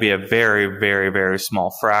 that may be a very, very, very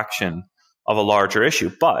small fraction of a larger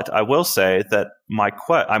issue. But I will say that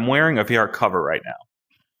I'm wearing a VR cover right now.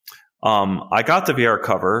 I got the VR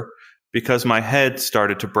cover because my head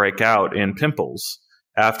started to break out in pimples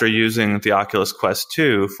after using the Oculus Quest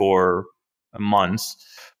 2 for months,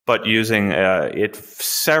 but using it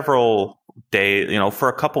several days, for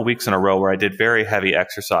a couple weeks in a row where I did very heavy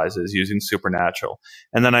exercises using Supernatural.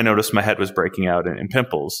 And then I noticed my head was breaking out in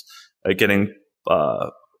pimples, getting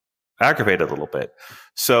aggravated a little bit.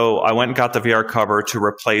 So I went and got the VR cover to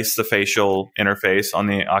replace the facial interface on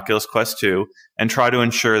the Oculus Quest 2 and try to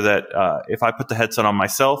ensure that if I put the headset on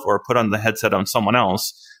myself or put on the headset on someone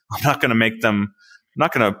else, I'm not going to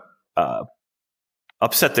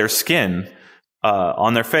upset their skin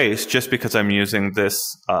on their face just because I'm using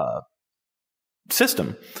this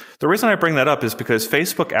system. The reason I bring that up is because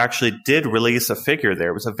Facebook actually did release a figure there.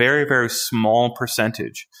 It was a very, very small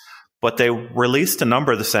percentage, but they released a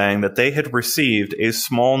number saying that they had received a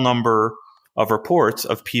small number of reports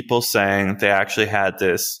of people saying they actually had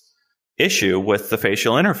this issue with the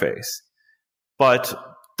facial interface. But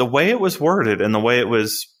the way it was worded and the way it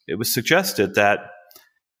was suggested that,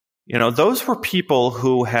 you know, those were people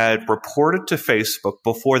who had reported to Facebook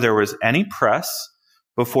before there was any press,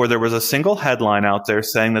 before there was a single headline out there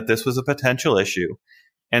saying that this was a potential issue.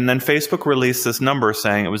 And then Facebook released this number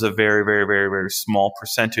saying it was a very, very, very, very small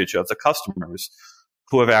percentage of the customers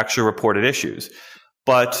who have actually reported issues.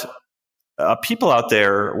 But people out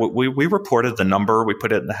there, we reported the number, we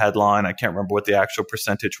put it in the headline. I can't remember what the actual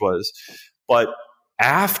percentage was. But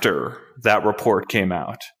after that report came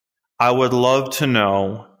out, I would love to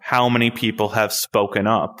know how many people have spoken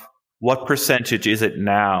up. What percentage is it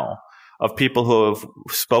now of people who have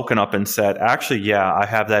spoken up and said, actually, yeah, I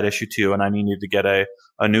have that issue too, and I need to get a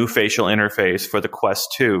new facial interface for the Quest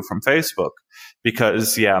 2 from Facebook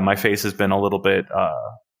because, yeah, my face has been a little bit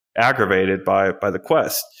aggravated by the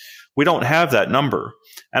Quest. We don't have that number.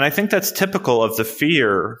 And I think that's typical of the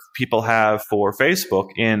fear people have for Facebook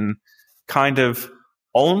in kind of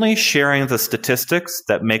only sharing the statistics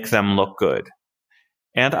that make them look good.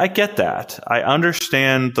 And I get that. I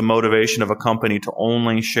understand the motivation of a company to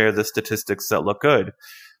only share the statistics that look good.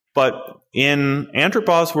 But in Andrew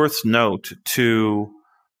Bosworth's note to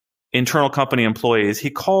internal company employees, he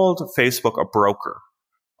called Facebook a broker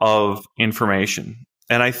of information.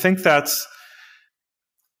 And I think that's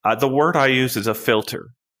the word I use is a filter.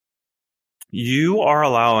 You are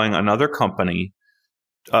allowing another company,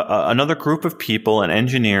 another group of people and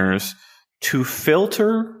engineers to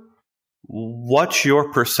filter what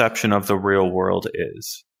your perception of the real world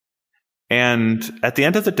is. And at the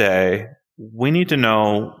end of the day, we need to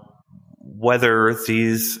know whether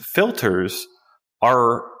these filters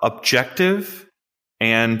are objective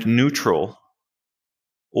and neutral,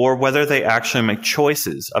 or whether they actually make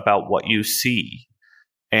choices about what you see.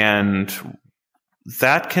 And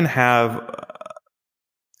that can have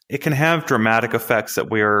dramatic effects that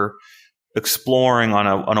we are exploring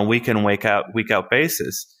on a week in, week out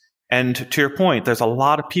basis. And to your point, there's a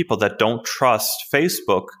lot of people that don't trust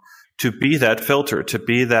Facebook to be that filter, to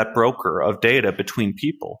be that broker of data between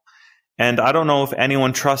people. And I don't know if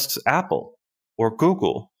anyone trusts Apple or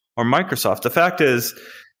Google or Microsoft. The fact is,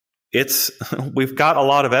 we've got a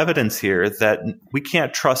lot of evidence here that we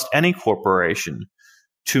can't trust any corporation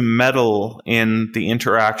to meddle in the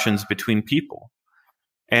interactions between people.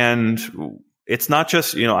 And it's not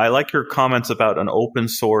just, I like your comments about an open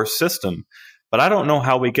source system, but I don't know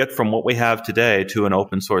how we get from what we have today to an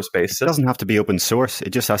open source based system. It doesn't have to be open source.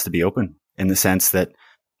 It just has to be open in the sense that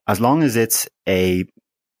as long as it's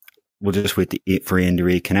we'll just wait for Ian to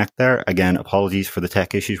reconnect there. Again, apologies for the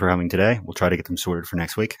tech issues we're having today. We'll try to get them sorted for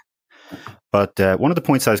next week. But one of the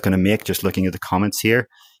points I was going to make, just looking at the comments here,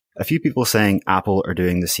 a few people saying Apple are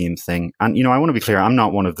doing the same thing. And, I want to be clear, I'm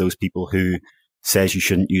not one of those people who says you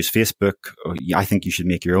shouldn't use Facebook. Or I think you should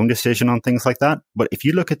make your own decision on things like that. But if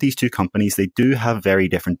you look at these two companies, they do have very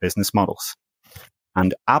different business models.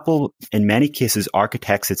 And Apple, in many cases,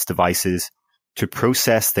 architects its devices to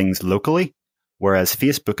process things locally, whereas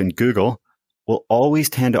Facebook and Google will always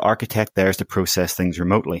tend to architect theirs to process things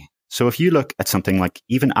remotely. So if you look at something like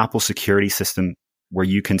even Apple's security system, where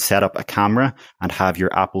you can set up a camera and have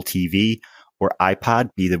your Apple TV or iPad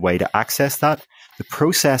be the way to access that, the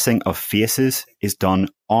processing of faces is done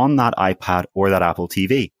on that iPad or that Apple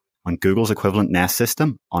TV. On Google's equivalent Nest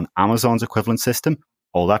system, on Amazon's equivalent system,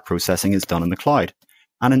 all that processing is done in the cloud.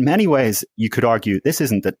 And in many ways, you could argue this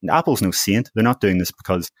isn't that Apple's no saint. They're not doing this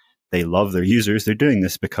because they love their users. They're doing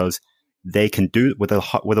this because they can do it with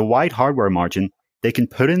a wide hardware margin. They can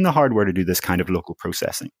put in the hardware to do this kind of local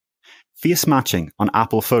processing. Face matching on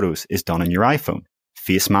Apple Photos is done on your iPhone.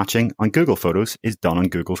 Face matching on Google Photos is done on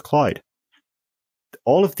Google's cloud.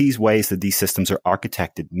 All of these ways that these systems are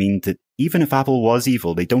architected mean that even if Apple was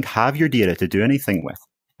evil, they don't have your data to do anything with.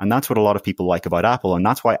 And that's what a lot of people like about Apple. And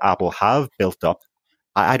that's why Apple have built up,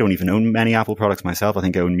 I don't even own many Apple products myself. I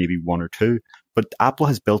think I own maybe one or two. But Apple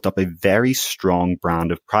has built up a very strong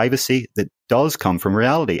brand of privacy that does come from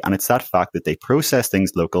reality. And it's that fact that they process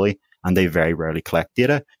things locally and they very rarely collect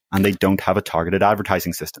data and they don't have a targeted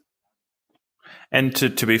advertising system. And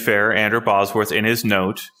to be fair, Andrew Bosworth, in his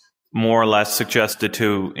note, more or less suggested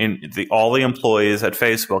to all the employees at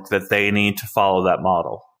Facebook that they need to follow that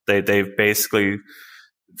model. They've basically,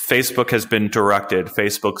 Facebook has been directed,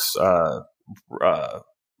 Facebook's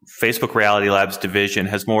Facebook Reality Labs division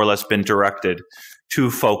has more or less been directed to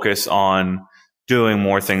focus on doing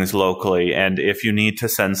more things locally. And if you need to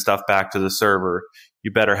send stuff back to the server,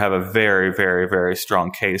 you better have a very, very, very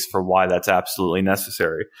strong case for why that's absolutely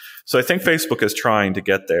necessary. So I think Facebook is trying to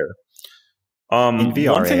get there. In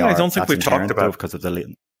VR, one thing AR, I don't think we've talked about because of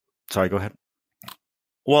the. Sorry, go ahead.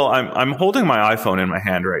 Well, I'm holding my iPhone in my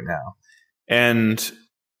hand right now, and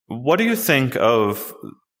what do you think of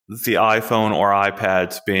the iPhone or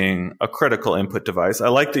iPads being a critical input device? I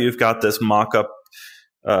like that you've got this mock-up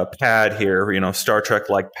pad here, Star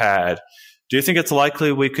Trek-like pad. Do you think it's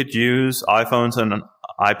likely we could use iPhones and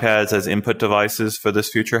iPads as input devices for this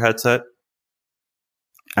future headset?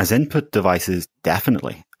 As input devices,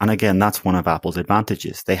 definitely. And again, that's one of Apple's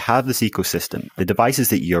advantages. They have this ecosystem. The devices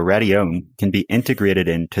that you already own can be integrated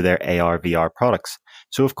into their AR, VR products.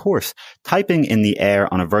 So of course, typing in the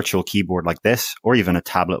air on a virtual keyboard like this, or even a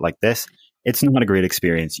tablet like this, it's not a great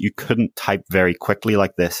experience. You couldn't type very quickly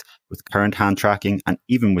like this with current hand tracking, and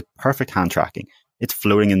even with perfect hand tracking. It's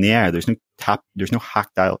floating in the air. There's no there's no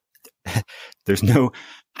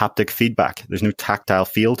haptic feedback. There's no tactile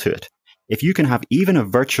feel to it. If you can have even a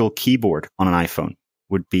virtual keyboard on an iPhone,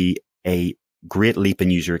 would be a great leap in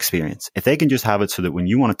user experience. If they can just have it so that when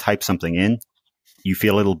you want to type something in, you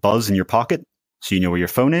feel a little buzz in your pocket, so you know where your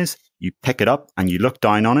phone is, you pick it up and you look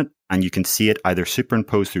down on it and you can see it either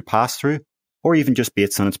superimposed through pass-through or even just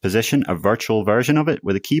based on its position, a virtual version of it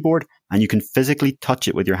with a keyboard, and you can physically touch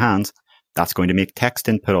it with your hands. That's going to make text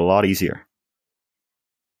input a lot easier.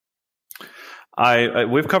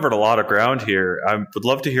 We've covered a lot of ground here. I would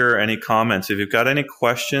love to hear any comments. If you've got any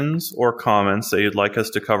questions or comments that you'd like us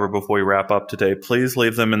to cover before we wrap up today, please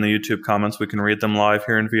leave them in the YouTube comments. We can read them live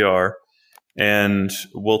here in VR, and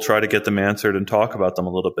we'll try to get them answered and talk about them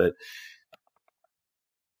a little bit.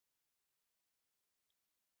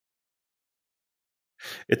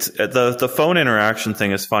 It's the phone interaction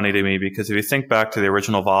thing is funny to me because if you think back to the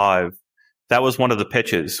original Vive, that was one of the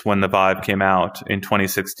pitches when the Vive came out in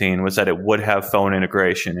 2016, was that it would have phone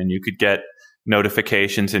integration and you could get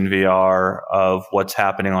notifications in VR of what's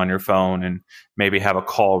happening on your phone and maybe have a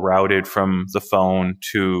call routed from the phone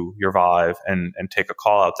to your Vive and take a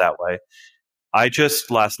call out that way.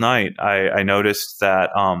 Last night, I noticed that,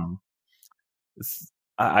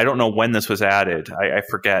 I don't know when this was added, I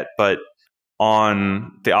forget, but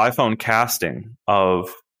on the iPhone casting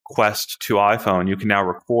of Quest to iPhone, you can now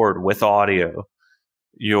record with audio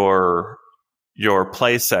your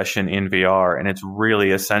play session in VR, and it's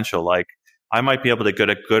really essential. Like, I might be able to get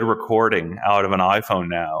a good recording out of an iPhone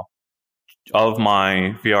now of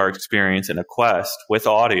my VR experience in a Quest with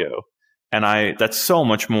audio, and that's so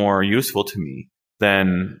much more useful to me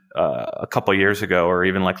than a couple of years ago, or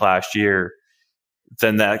even like last year,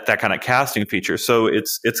 than that kind of casting feature. So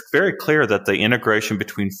it's very clear that the integration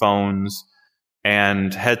between phones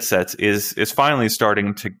and headsets is finally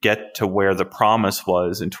starting to get to where the promise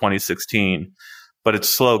was in 2016, but it's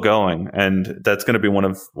slow going, and that's going to be one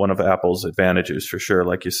of Apple's advantages for sure,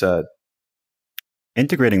 like you said.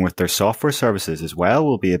 Integrating with their software services as well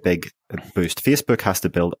will be a big boost. Facebook has to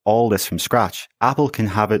build all this from scratch. Apple can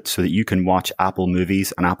have it so that you can watch Apple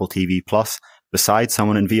Movies and Apple TV Plus beside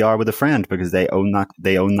someone in VR with a friend, because they own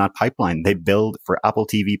that pipeline. They build for Apple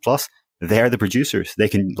TV Plus. They're the producers. They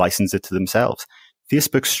can license it to themselves.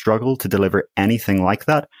 Facebook struggle to deliver anything like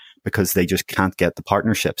that because they just can't get the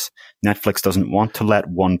partnerships. Netflix doesn't want to let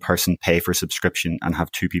one person pay for subscription and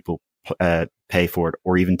have two people pay for it,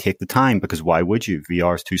 or even take the time, because why would you?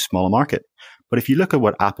 VR is too small a market. But if you look at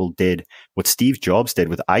what Apple did, what Steve Jobs did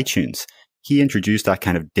with iTunes, he introduced that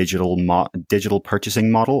kind of digital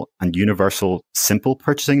purchasing model and universal simple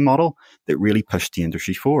purchasing model that really pushed the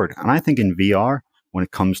industry forward. And I think in VR, when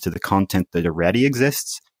it comes to the content that already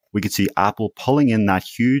exists, we could see Apple pulling in that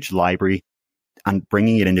huge library and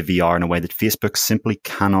bringing it into VR in a way that Facebook simply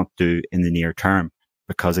cannot do in the near term.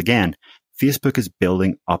 Because again, Facebook is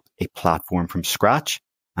building up a platform from scratch,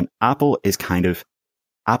 and Apple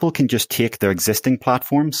can just take their existing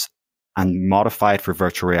platforms and modify it for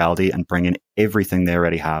virtual reality and bring in everything they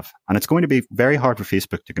already have. And it's going to be very hard for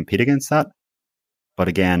Facebook to compete against that. But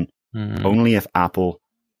again, only if Apple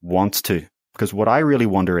wants to. Because what I really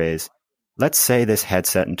wonder is, let's say this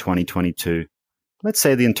headset in 2022, let's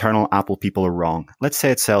say the internal Apple people are wrong. Let's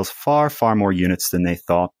say it sells far, far more units than they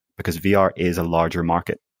thought, because VR is a larger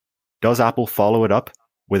market. Does Apple follow it up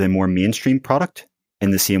with a more mainstream product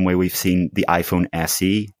in the same way we've seen the iPhone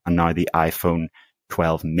SE and now the iPhone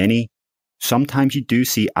 12 mini? Sometimes you do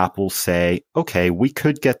see Apple say, okay, we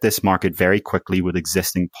could get this market very quickly with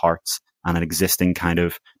existing parts and an existing kind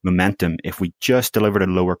of momentum if we just delivered a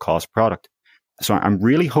lower cost product. So I'm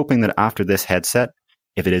really hoping that after this headset,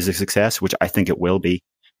 if it is a success, which I think it will be,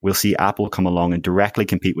 we'll see Apple come along and directly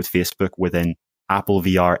compete with Facebook within Apple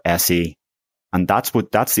VR SE. And that's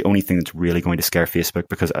the only thing that's really going to scare Facebook,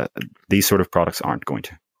 because these sort of products aren't going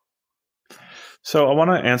to. So I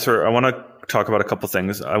want to talk about a couple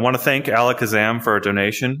things. I want to thank Alakazam for a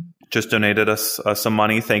donation. Just donated us some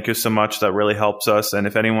money. Thank you so much. That really helps us. And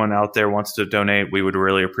if anyone out there wants to donate, we would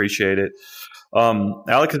really appreciate it.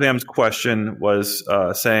 Alakazam's question was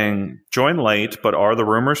saying, join late, but are the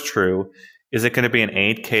rumors true? Is it going to be an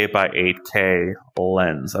 8K by 8K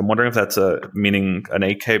lens? I'm wondering if that's meaning an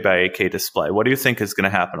 8K by 8K display. What do you think is going to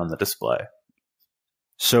happen on the display?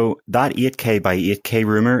 So that 8K by 8K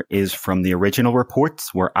rumor is from the original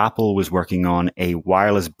reports, where Apple was working on a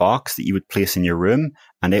wireless box that you would place in your room,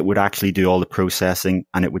 and it would actually do all the processing,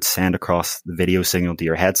 and it would send across the video signal to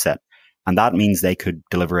your headset. And that means they could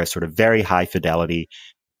deliver a sort of very high fidelity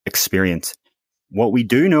experience. What we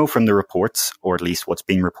do know from the reports, or at least what's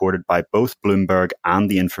being reported by both Bloomberg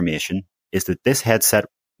and The Information, is that this headset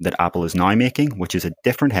that Apple is now making, which is a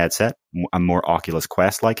different headset, a more Oculus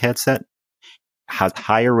Quest-like headset, has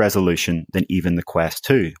higher resolution than even the Quest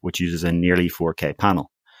 2, which uses a nearly 4K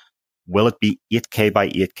panel. Will it be 8K by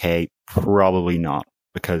 8K? Probably not,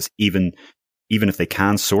 because even if they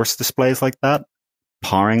can source displays like that,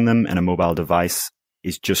 powering them in a mobile device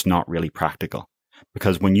is just not really practical.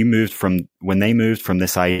 Because when they moved from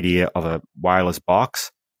this idea of a wireless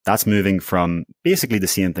box, that's moving from basically the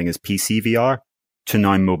same thing as PC VR to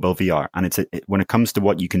now mobile VR. And when it comes to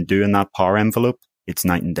what you can do in that power envelope, it's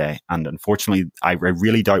night and day. And unfortunately, I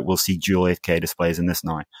really doubt we'll see dual 8K displays in this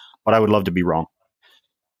now. But I would love to be wrong.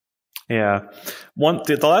 Yeah.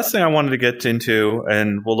 The last thing I wanted to get into,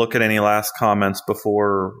 and we'll look at any last comments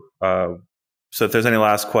before. So if there's any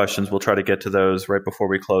last questions, we'll try to get to those right before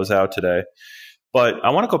we close out today. But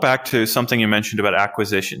I want to go back to something you mentioned about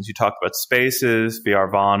acquisitions. You talked about Spaces,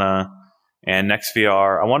 VRvana, and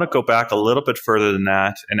NextVR. I want to go back a little bit further than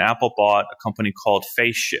that. And Apple bought a company called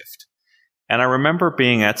FaceShift. And I remember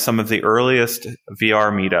being at some of the earliest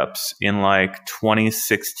VR meetups in like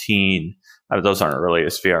 2016. Those aren't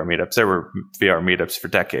earliest VR meetups. There were VR meetups for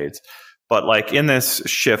decades. But like in this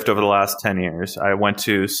shift over the last 10 years, I went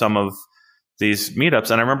to some of these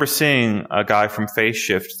meetups, and I remember seeing a guy from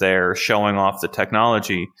FaceShift there showing off the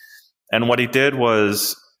technology. And what he did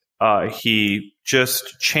was he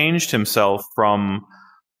just changed himself from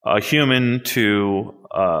a human to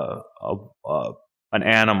an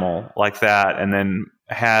animal like that, and then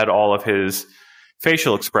had all of his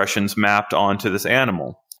facial expressions mapped onto this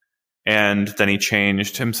animal. And then he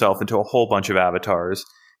changed himself into a whole bunch of avatars.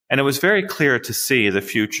 And it was very clear to see the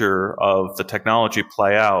future of the technology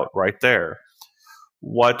play out right there.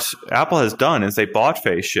 What Apple has done is they bought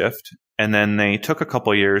FaceShift, and then they took a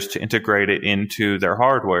couple years to integrate it into their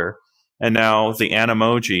hardware. And now the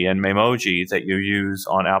Animoji and Memoji that you use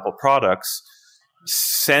on Apple products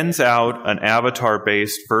sends out an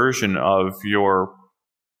avatar-based version of your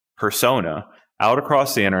persona out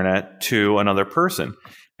across the internet to another person.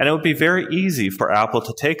 And it would be very easy for Apple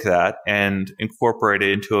to take that and incorporate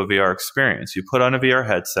it into a VR experience. You put on a VR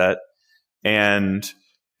headset, and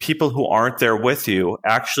people who aren't there with you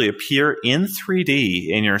actually appear in 3D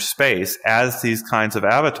in your space as these kinds of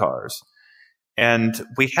avatars. And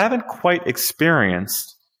we haven't quite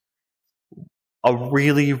experienced a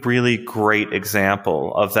really, really great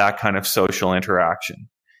example of that kind of social interaction.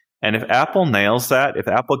 And if Apple nails that, if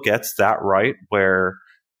Apple gets that right, where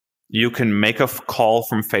you can make a call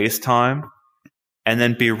from FaceTime and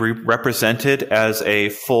then be represented as a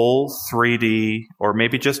full 3D, or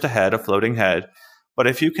maybe just a head, a floating head. But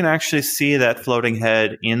if you can actually see that floating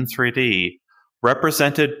head in 3D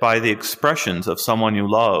represented by the expressions of someone you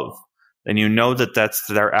love, then you know that that's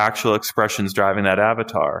their actual expressions driving that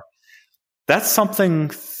avatar. That's something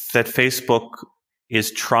that Facebook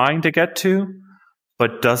is trying to get to,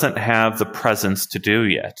 but doesn't have the presence to do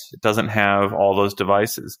yet. It doesn't have all those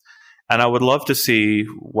devices. And I would love to see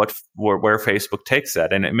where Facebook takes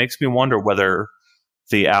that. And it makes me wonder whether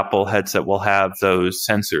the Apple headset will have those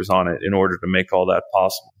sensors on it in order to make all that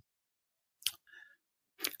possible.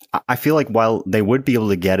 I feel like while they would be able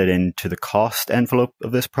to get it into the cost envelope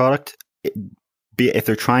of this product, if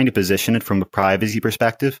they're trying to position it from a privacy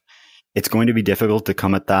perspective, it's going to be difficult to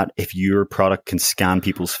come at that if your product can scan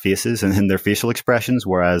people's faces and their facial expressions,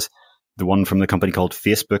 whereas the one from the company called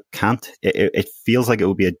Facebook can't. It feels like it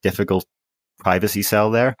would be a difficult privacy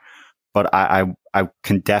sell there, but I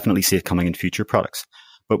can definitely see it coming in future products.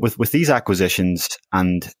 But with these acquisitions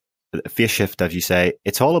and FaceShift, as you say,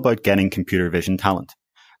 it's all about getting computer vision talent.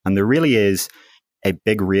 And there really is a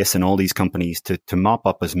big race in all these companies to mop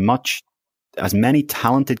up as much as many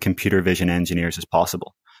talented computer vision engineers as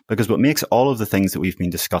possible. Because what makes all of the things that we've been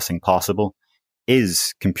discussing possible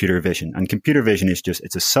is computer vision. And computer vision is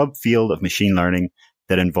it's a subfield of machine learning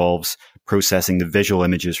that involves processing the visual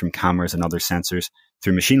images from cameras and other sensors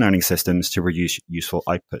through machine learning systems to produce useful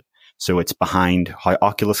output. So it's behind how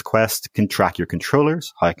Oculus Quest can track your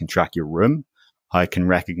controllers, how it can track your room, how it can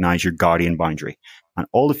recognize your guardian boundary. And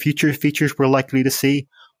all the future features we're likely to see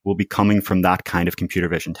will be coming from that kind of computer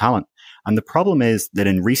vision talent. And the problem is that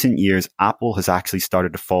in recent years, Apple has actually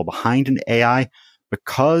started to fall behind in AI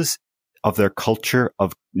because of their culture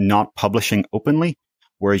of not publishing openly,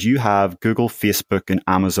 whereas you have Google, Facebook, and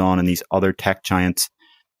Amazon and these other tech giants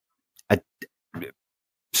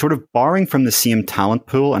sort of borrowing from the same talent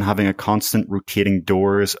pool and having a constant rotating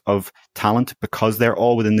doors of talent because they're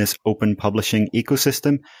all within this open publishing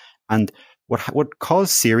ecosystem. And what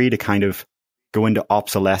caused Siri to kind of go into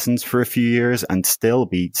obsolescence for a few years and still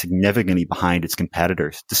be significantly behind its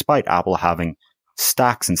competitors, despite Apple having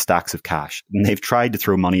stacks and stacks of cash. And they've tried to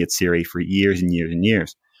throw money at Siri for years and years and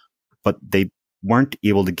years, but they weren't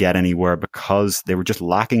able to get anywhere because they were just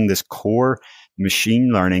lacking this core machine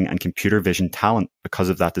learning and computer vision talent because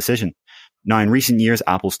of that decision. Now, in recent years,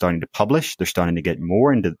 Apple's starting to publish. They're starting to get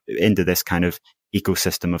more into this kind of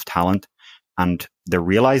ecosystem of talent. And they're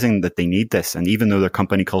realizing that they need this. And even though their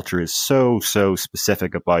company culture is so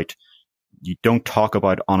specific about, you don't talk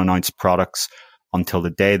about unannounced products until the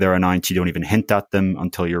day they're announced, you don't even hint at them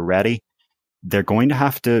until you're ready. They're going to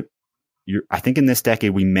have to, I think in this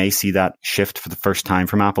decade, we may see that shift for the first time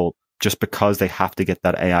from Apple, just because they have to get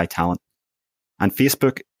that AI talent. And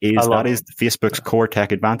Facebook is Facebook's core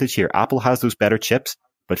tech advantage here. Apple has those better chips,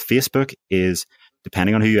 but Facebook is,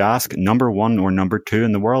 depending on who you ask, number one or number two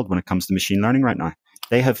in the world when it comes to machine learning right now.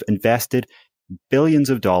 They have invested billions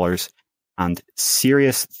of dollars and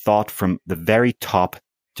serious thought from the very top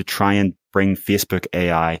to try and bring Facebook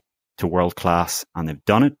AI to world class. And they've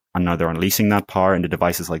done it. And now they're unleashing that power into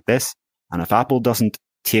devices like this. And if Apple doesn't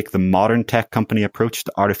take the modern tech company approach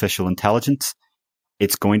to artificial intelligence,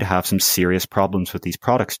 it's going to have some serious problems with these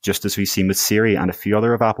products, just as we've seen with Siri and a few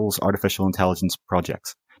other of Apple's artificial intelligence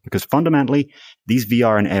projects. Because fundamentally, these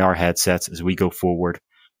VR and AR headsets, as we go forward,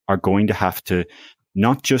 are going to have to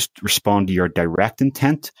not just respond to your direct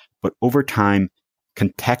intent, but over time,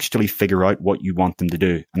 contextually figure out what you want them to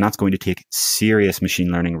do. And that's going to take serious machine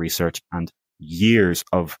learning research and years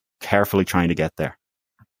of carefully trying to get there.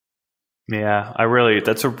 Yeah,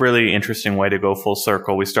 that's a really interesting way to go full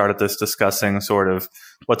circle. We started this discussing sort of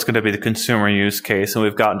what's going to be the consumer use case, and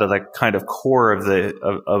we've gotten to the kind of core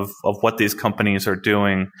of what these companies are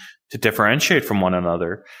doing to differentiate from one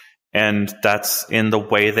another. And that's in the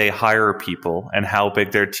way they hire people and how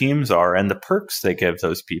big their teams are and the perks they give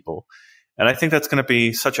those people. And I think that's going to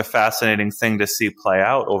be such a fascinating thing to see play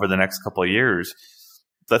out over the next couple of years.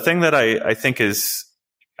 The thing that I think is,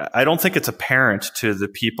 I don't think it's apparent to the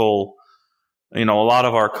people, a lot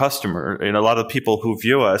of our customers, a lot of people who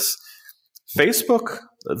view us, Facebook,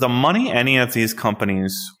 the money any of these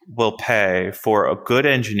companies will pay for a good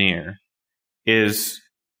engineer is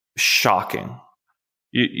shocking.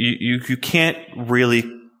 You can't really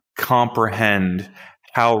comprehend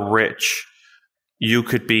how rich you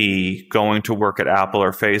could be going to work at Apple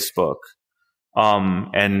or Facebook,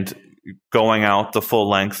 and going out the full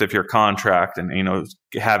length of your contract and,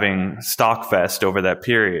 having stock vest over that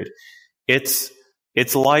period. It's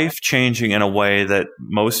life changing in a way that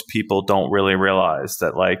most people don't really realize.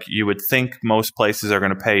 That, like, you would think most places are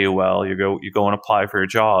going to pay you well. You go and apply for your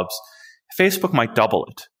jobs. Facebook might double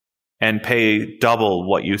it and pay double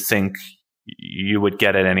what you think you would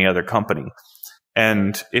get at any other company.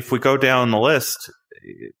 And if we go down the list,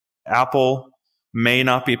 Apple may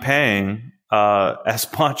not be paying as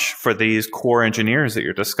much for these core engineers that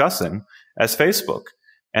you're discussing as Facebook.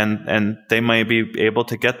 And they may be able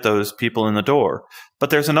to get those people in the door. But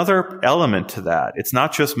there's another element to that. It's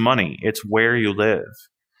not just money. It's where you live.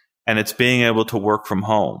 And it's being able to work from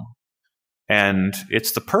home. And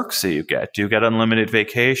it's the perks that you get. You get unlimited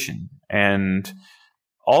vacation. And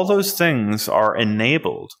all those things are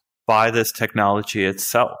enabled by this technology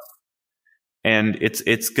itself. And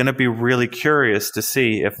it's going to be really curious to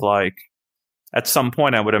see if, like, at some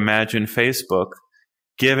point, I would imagine Facebook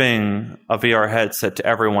giving a VR headset to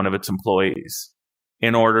every one of its employees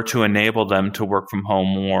in order to enable them to work from home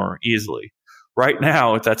more easily. Right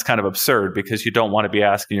now, that's kind of absurd because you don't want to be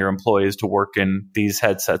asking your employees to work in these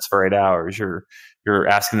headsets for 8 hours. You're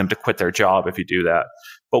asking them to quit their job if you do that.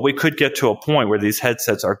 But we could get to a point where these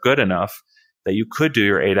headsets are good enough that you could do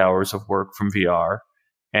your 8 hours of work from VR,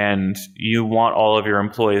 and you want all of your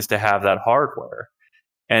employees to have that hardware.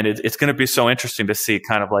 And it's going to be so interesting to see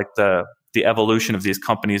kind of like the the evolution of these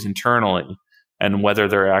companies internally and whether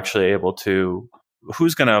they're actually able to,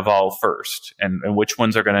 who's going to evolve first and which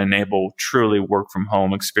ones are going to enable truly work from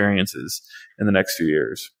home experiences in the next few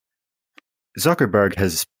years. Zuckerberg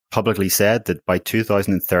has publicly said that by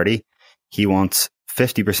 2030, he wants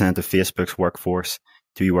 50% of Facebook's workforce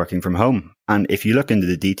to be working from home. And if you look into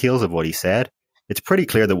the details of what he said, it's pretty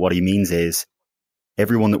clear that what he means is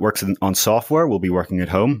everyone that works on software will be working at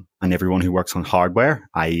home, and everyone who works on hardware,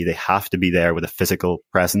 i.e. they have to be there with a physical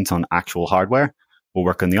presence on actual hardware, will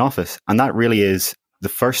work in the office. And that really is the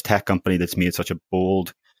first tech company that's made such a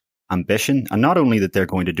bold ambition. And not only that they're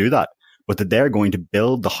going to do that, but that they're going to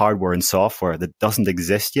build the hardware and software that doesn't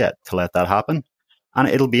exist yet to let that happen. And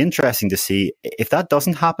it'll be interesting to see if that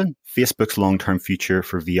doesn't happen, Facebook's long-term future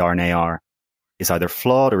for VR and AR is either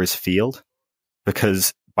flawed or is failed,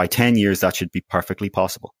 because by 10 years, that should be perfectly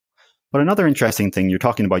possible. But another interesting thing, you're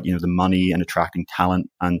talking about, the money and attracting talent.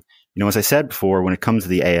 And, as I said before, when it comes to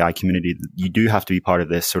the AI community, you do have to be part of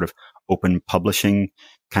this sort of open publishing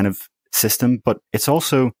kind of system. But it's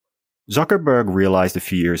also, Zuckerberg realized a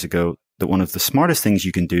few years ago that one of the smartest things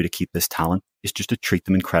you can do to keep this talent is just to treat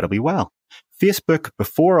them incredibly well. Facebook,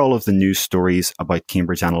 before all of the news stories about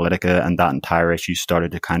Cambridge Analytica and that entire issue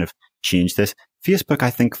started to kind of change this, Facebook,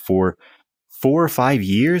 I think for 4 or 5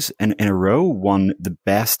 years in a row, won the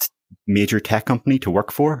best major tech company to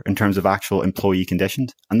work for in terms of actual employee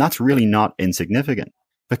conditions. And that's really not insignificant,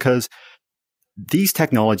 because these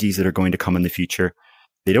technologies that are going to come in the future,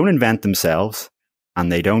 they don't invent themselves,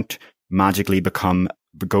 and they don't magically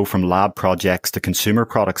go from lab projects to consumer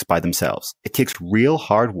products by themselves. It takes real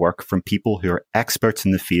hard work from people who are experts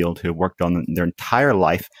in the field, who have worked on it their entire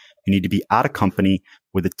life, who need to be at a company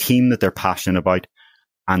with a team that they're passionate about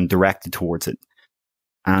and directed towards it.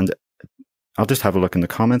 And I'll just have a look in the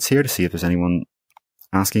comments here to see if there's anyone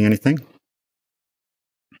asking anything.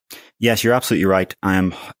 Yes, you're absolutely right. I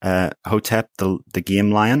am Hotep, the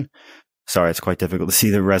game lion. Sorry, it's quite difficult to see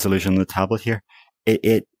the resolution on the tablet here.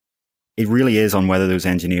 It really is on whether those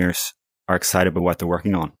engineers are excited about what they're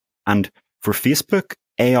working on. And for Facebook,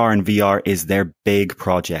 AR and VR is their big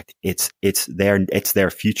project. It's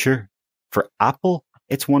their future. For Apple,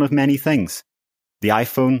 it's one of many things. The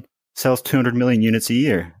iPhone sells 200 million units a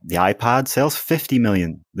year. The iPad sells 50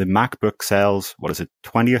 million. The MacBook sells,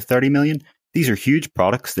 20 or 30 million? These are huge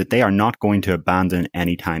products that they are not going to abandon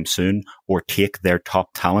anytime soon or take their top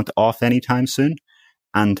talent off anytime soon.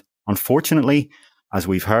 And unfortunately, as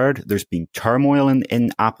we've heard, there's been turmoil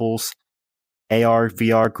in Apple's AR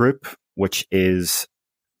VR group, which is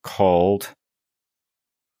called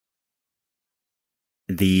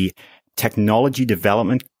the Technology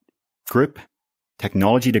Development Group,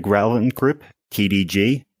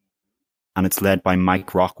 TDG, and it's led by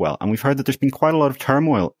Mike Rockwell. And we've heard that there's been quite a lot of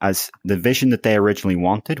turmoil as the vision that they originally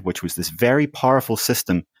wanted, which was this very powerful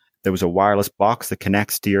system. There was a wireless box that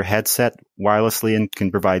connects to your headset wirelessly and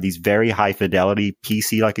can provide these very high fidelity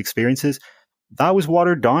PC-like experiences. That was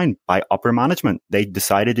watered down by upper management. They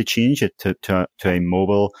decided to change it to a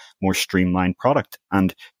mobile, more streamlined product.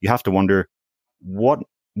 And you have to wonder, what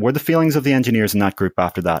were the feelings of the engineers in that group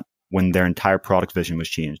after that, when their entire product vision was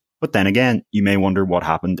changed? But then again, you may wonder what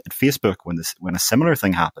happened at Facebook when a similar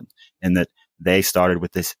thing happened, in that they started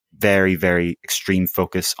with this very, very extreme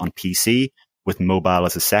focus on PC, with mobile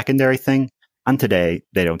as a secondary thing. And today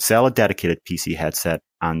they don't sell a dedicated PC headset,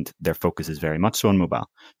 and their focus is very much so on mobile.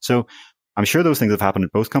 So I'm sure those things have happened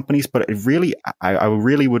at both companies, but I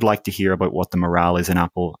really would like to hear about what the morale is in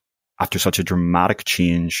Apple after such a dramatic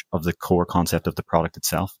change of the core concept of the product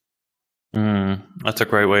itself. That's a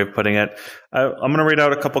great way of putting it. I'm going to read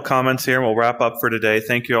out a couple comments here and we'll wrap up for today.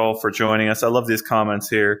 Thank you all for joining us. I love these comments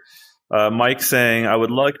here. Mike saying, I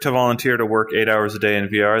would like to volunteer to work 8 hours a day in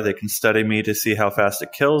VR. They can study me to see how fast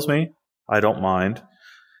it kills me. I don't mind.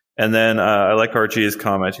 And then I like RG's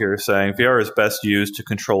comment here saying, VR is best used to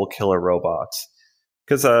control killer robots.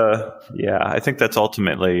 Because, I think that's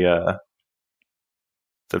ultimately the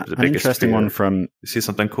biggest interesting fear. One from you see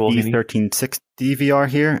something cool, E1360 VR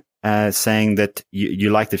here, saying that you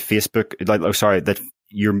like that Facebook, that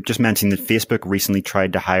you're just mentioning that Facebook recently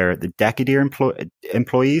tried to hire the Decadeer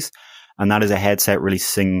employees, and that is a headset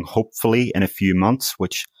releasing hopefully in a few months,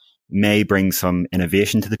 which may bring some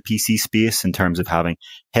innovation to the PC space in terms of having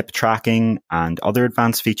hip tracking and other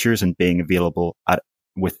advanced features and being available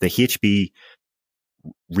with the HP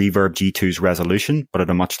Reverb G2's resolution, but at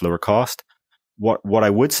a much lower cost. What I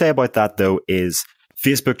would say about that, though, is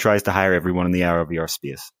Facebook tries to hire everyone in the AR VR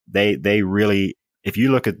space. They really, if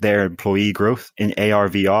you look at their employee growth in AR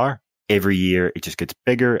VR, every year it just gets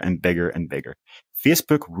bigger and bigger and bigger.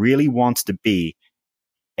 Facebook really wants to be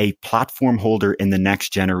a platform holder in the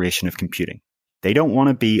next generation of computing. They don't want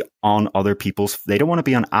to be on they don't want to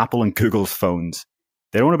be on Apple and Google's phones.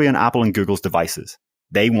 They don't want to be on Apple and Google's devices.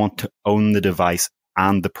 They want to own the device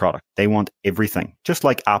and the product. They want everything, just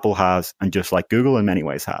like Apple has and just like Google in many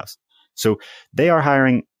ways has. So they are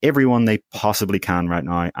hiring everyone they possibly can right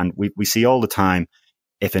now. And we see all the time,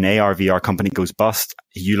 if an AR VR company goes bust,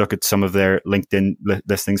 you look at some of their LinkedIn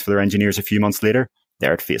listings for their engineers a few months later,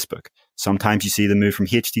 they're at Facebook. Sometimes you see them move from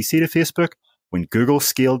HTC to Facebook. When Google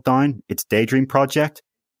scaled down its Daydream project,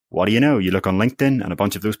 what do you know? You look on LinkedIn and a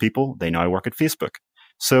bunch of those people, they now work at Facebook.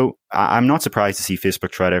 So I'm not surprised to see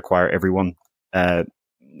Facebook try to acquire everyone. And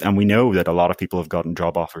we know that a lot of people have gotten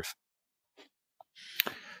job offers.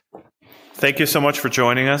 Thank you so much for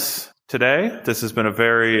joining us today. This has been a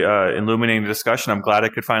very illuminating discussion. I'm glad I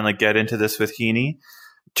could finally get into this with Heaney.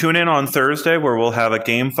 Tune in on Thursday where we'll have a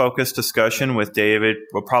game-focused discussion with David,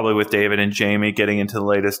 well, probably with David and Jamie getting into the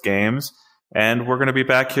latest games. And we're going to be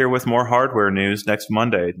back here with more hardware news next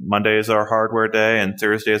Monday. Monday is our hardware day and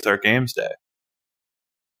Thursday is our games day.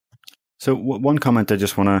 So one comment I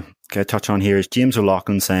just want to touch on here is James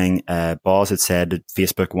O'Loughlin saying Boz had said that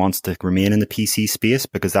Facebook wants to remain in the PC space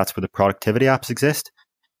because that's where the productivity apps exist.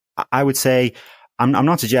 I would say I'm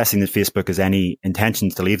not suggesting that Facebook has any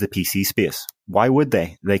intentions to leave the PC space. Why would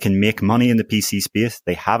they? They can make money in the PC space.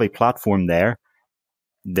 They have a platform there.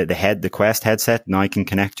 The Quest headset now can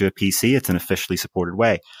connect to a PC. It's an officially supported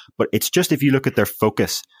way. But it's just if you look at their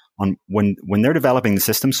focus on when they're developing the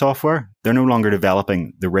system software, they're no longer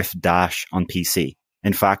developing the Rift Dash on PC.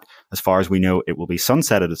 In fact, as far as we know, it will be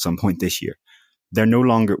sunsetted at some point this year. They're no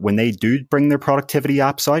longer, when they do bring their productivity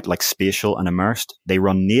apps out, like Spatial and Immersed, they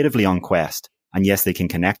run natively on Quest. And yes, they can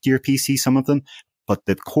connect to your PC, some of them, but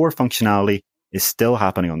the core functionality is still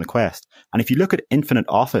happening on the Quest. And if you look at Infinite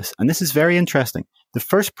Office, and this is very interesting, the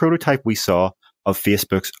first prototype we saw of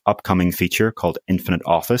Facebook's upcoming feature called Infinite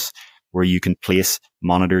Office, where you can place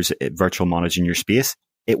monitors, virtual monitors in your space,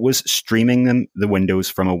 it was streaming the windows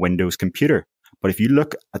from a Windows computer. But if you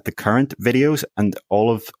look at the current videos and all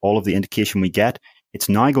of the indication we get, it's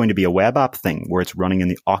now going to be a web app thing where it's running in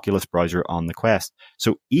the Oculus browser on the Quest.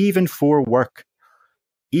 So even for work,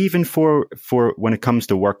 even for when it comes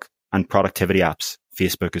to work and productivity apps,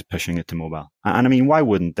 Facebook is pushing it to mobile. And I mean, why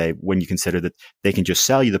wouldn't they, when you consider that they can just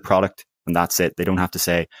sell you the product and that's it? They don't have to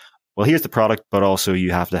say, well, here's the product, but also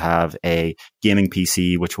you have to have a gaming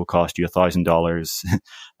PC, which will cost you $1,000.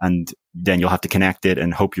 And then you'll have to connect it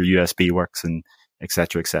and hope your USB works and et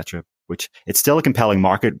cetera, which it's still a compelling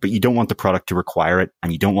market, but you don't want the product to require it.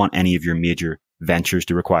 And you don't want any of your major ventures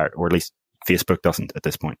to require it, or at least Facebook doesn't at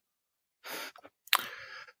this point.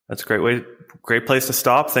 That's a great place to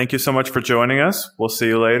stop. Thank you so much for joining us. We'll see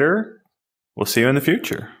you later. We'll see you in the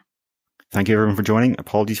future. Thank you everyone for joining.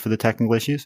 Apologies for the technical issues.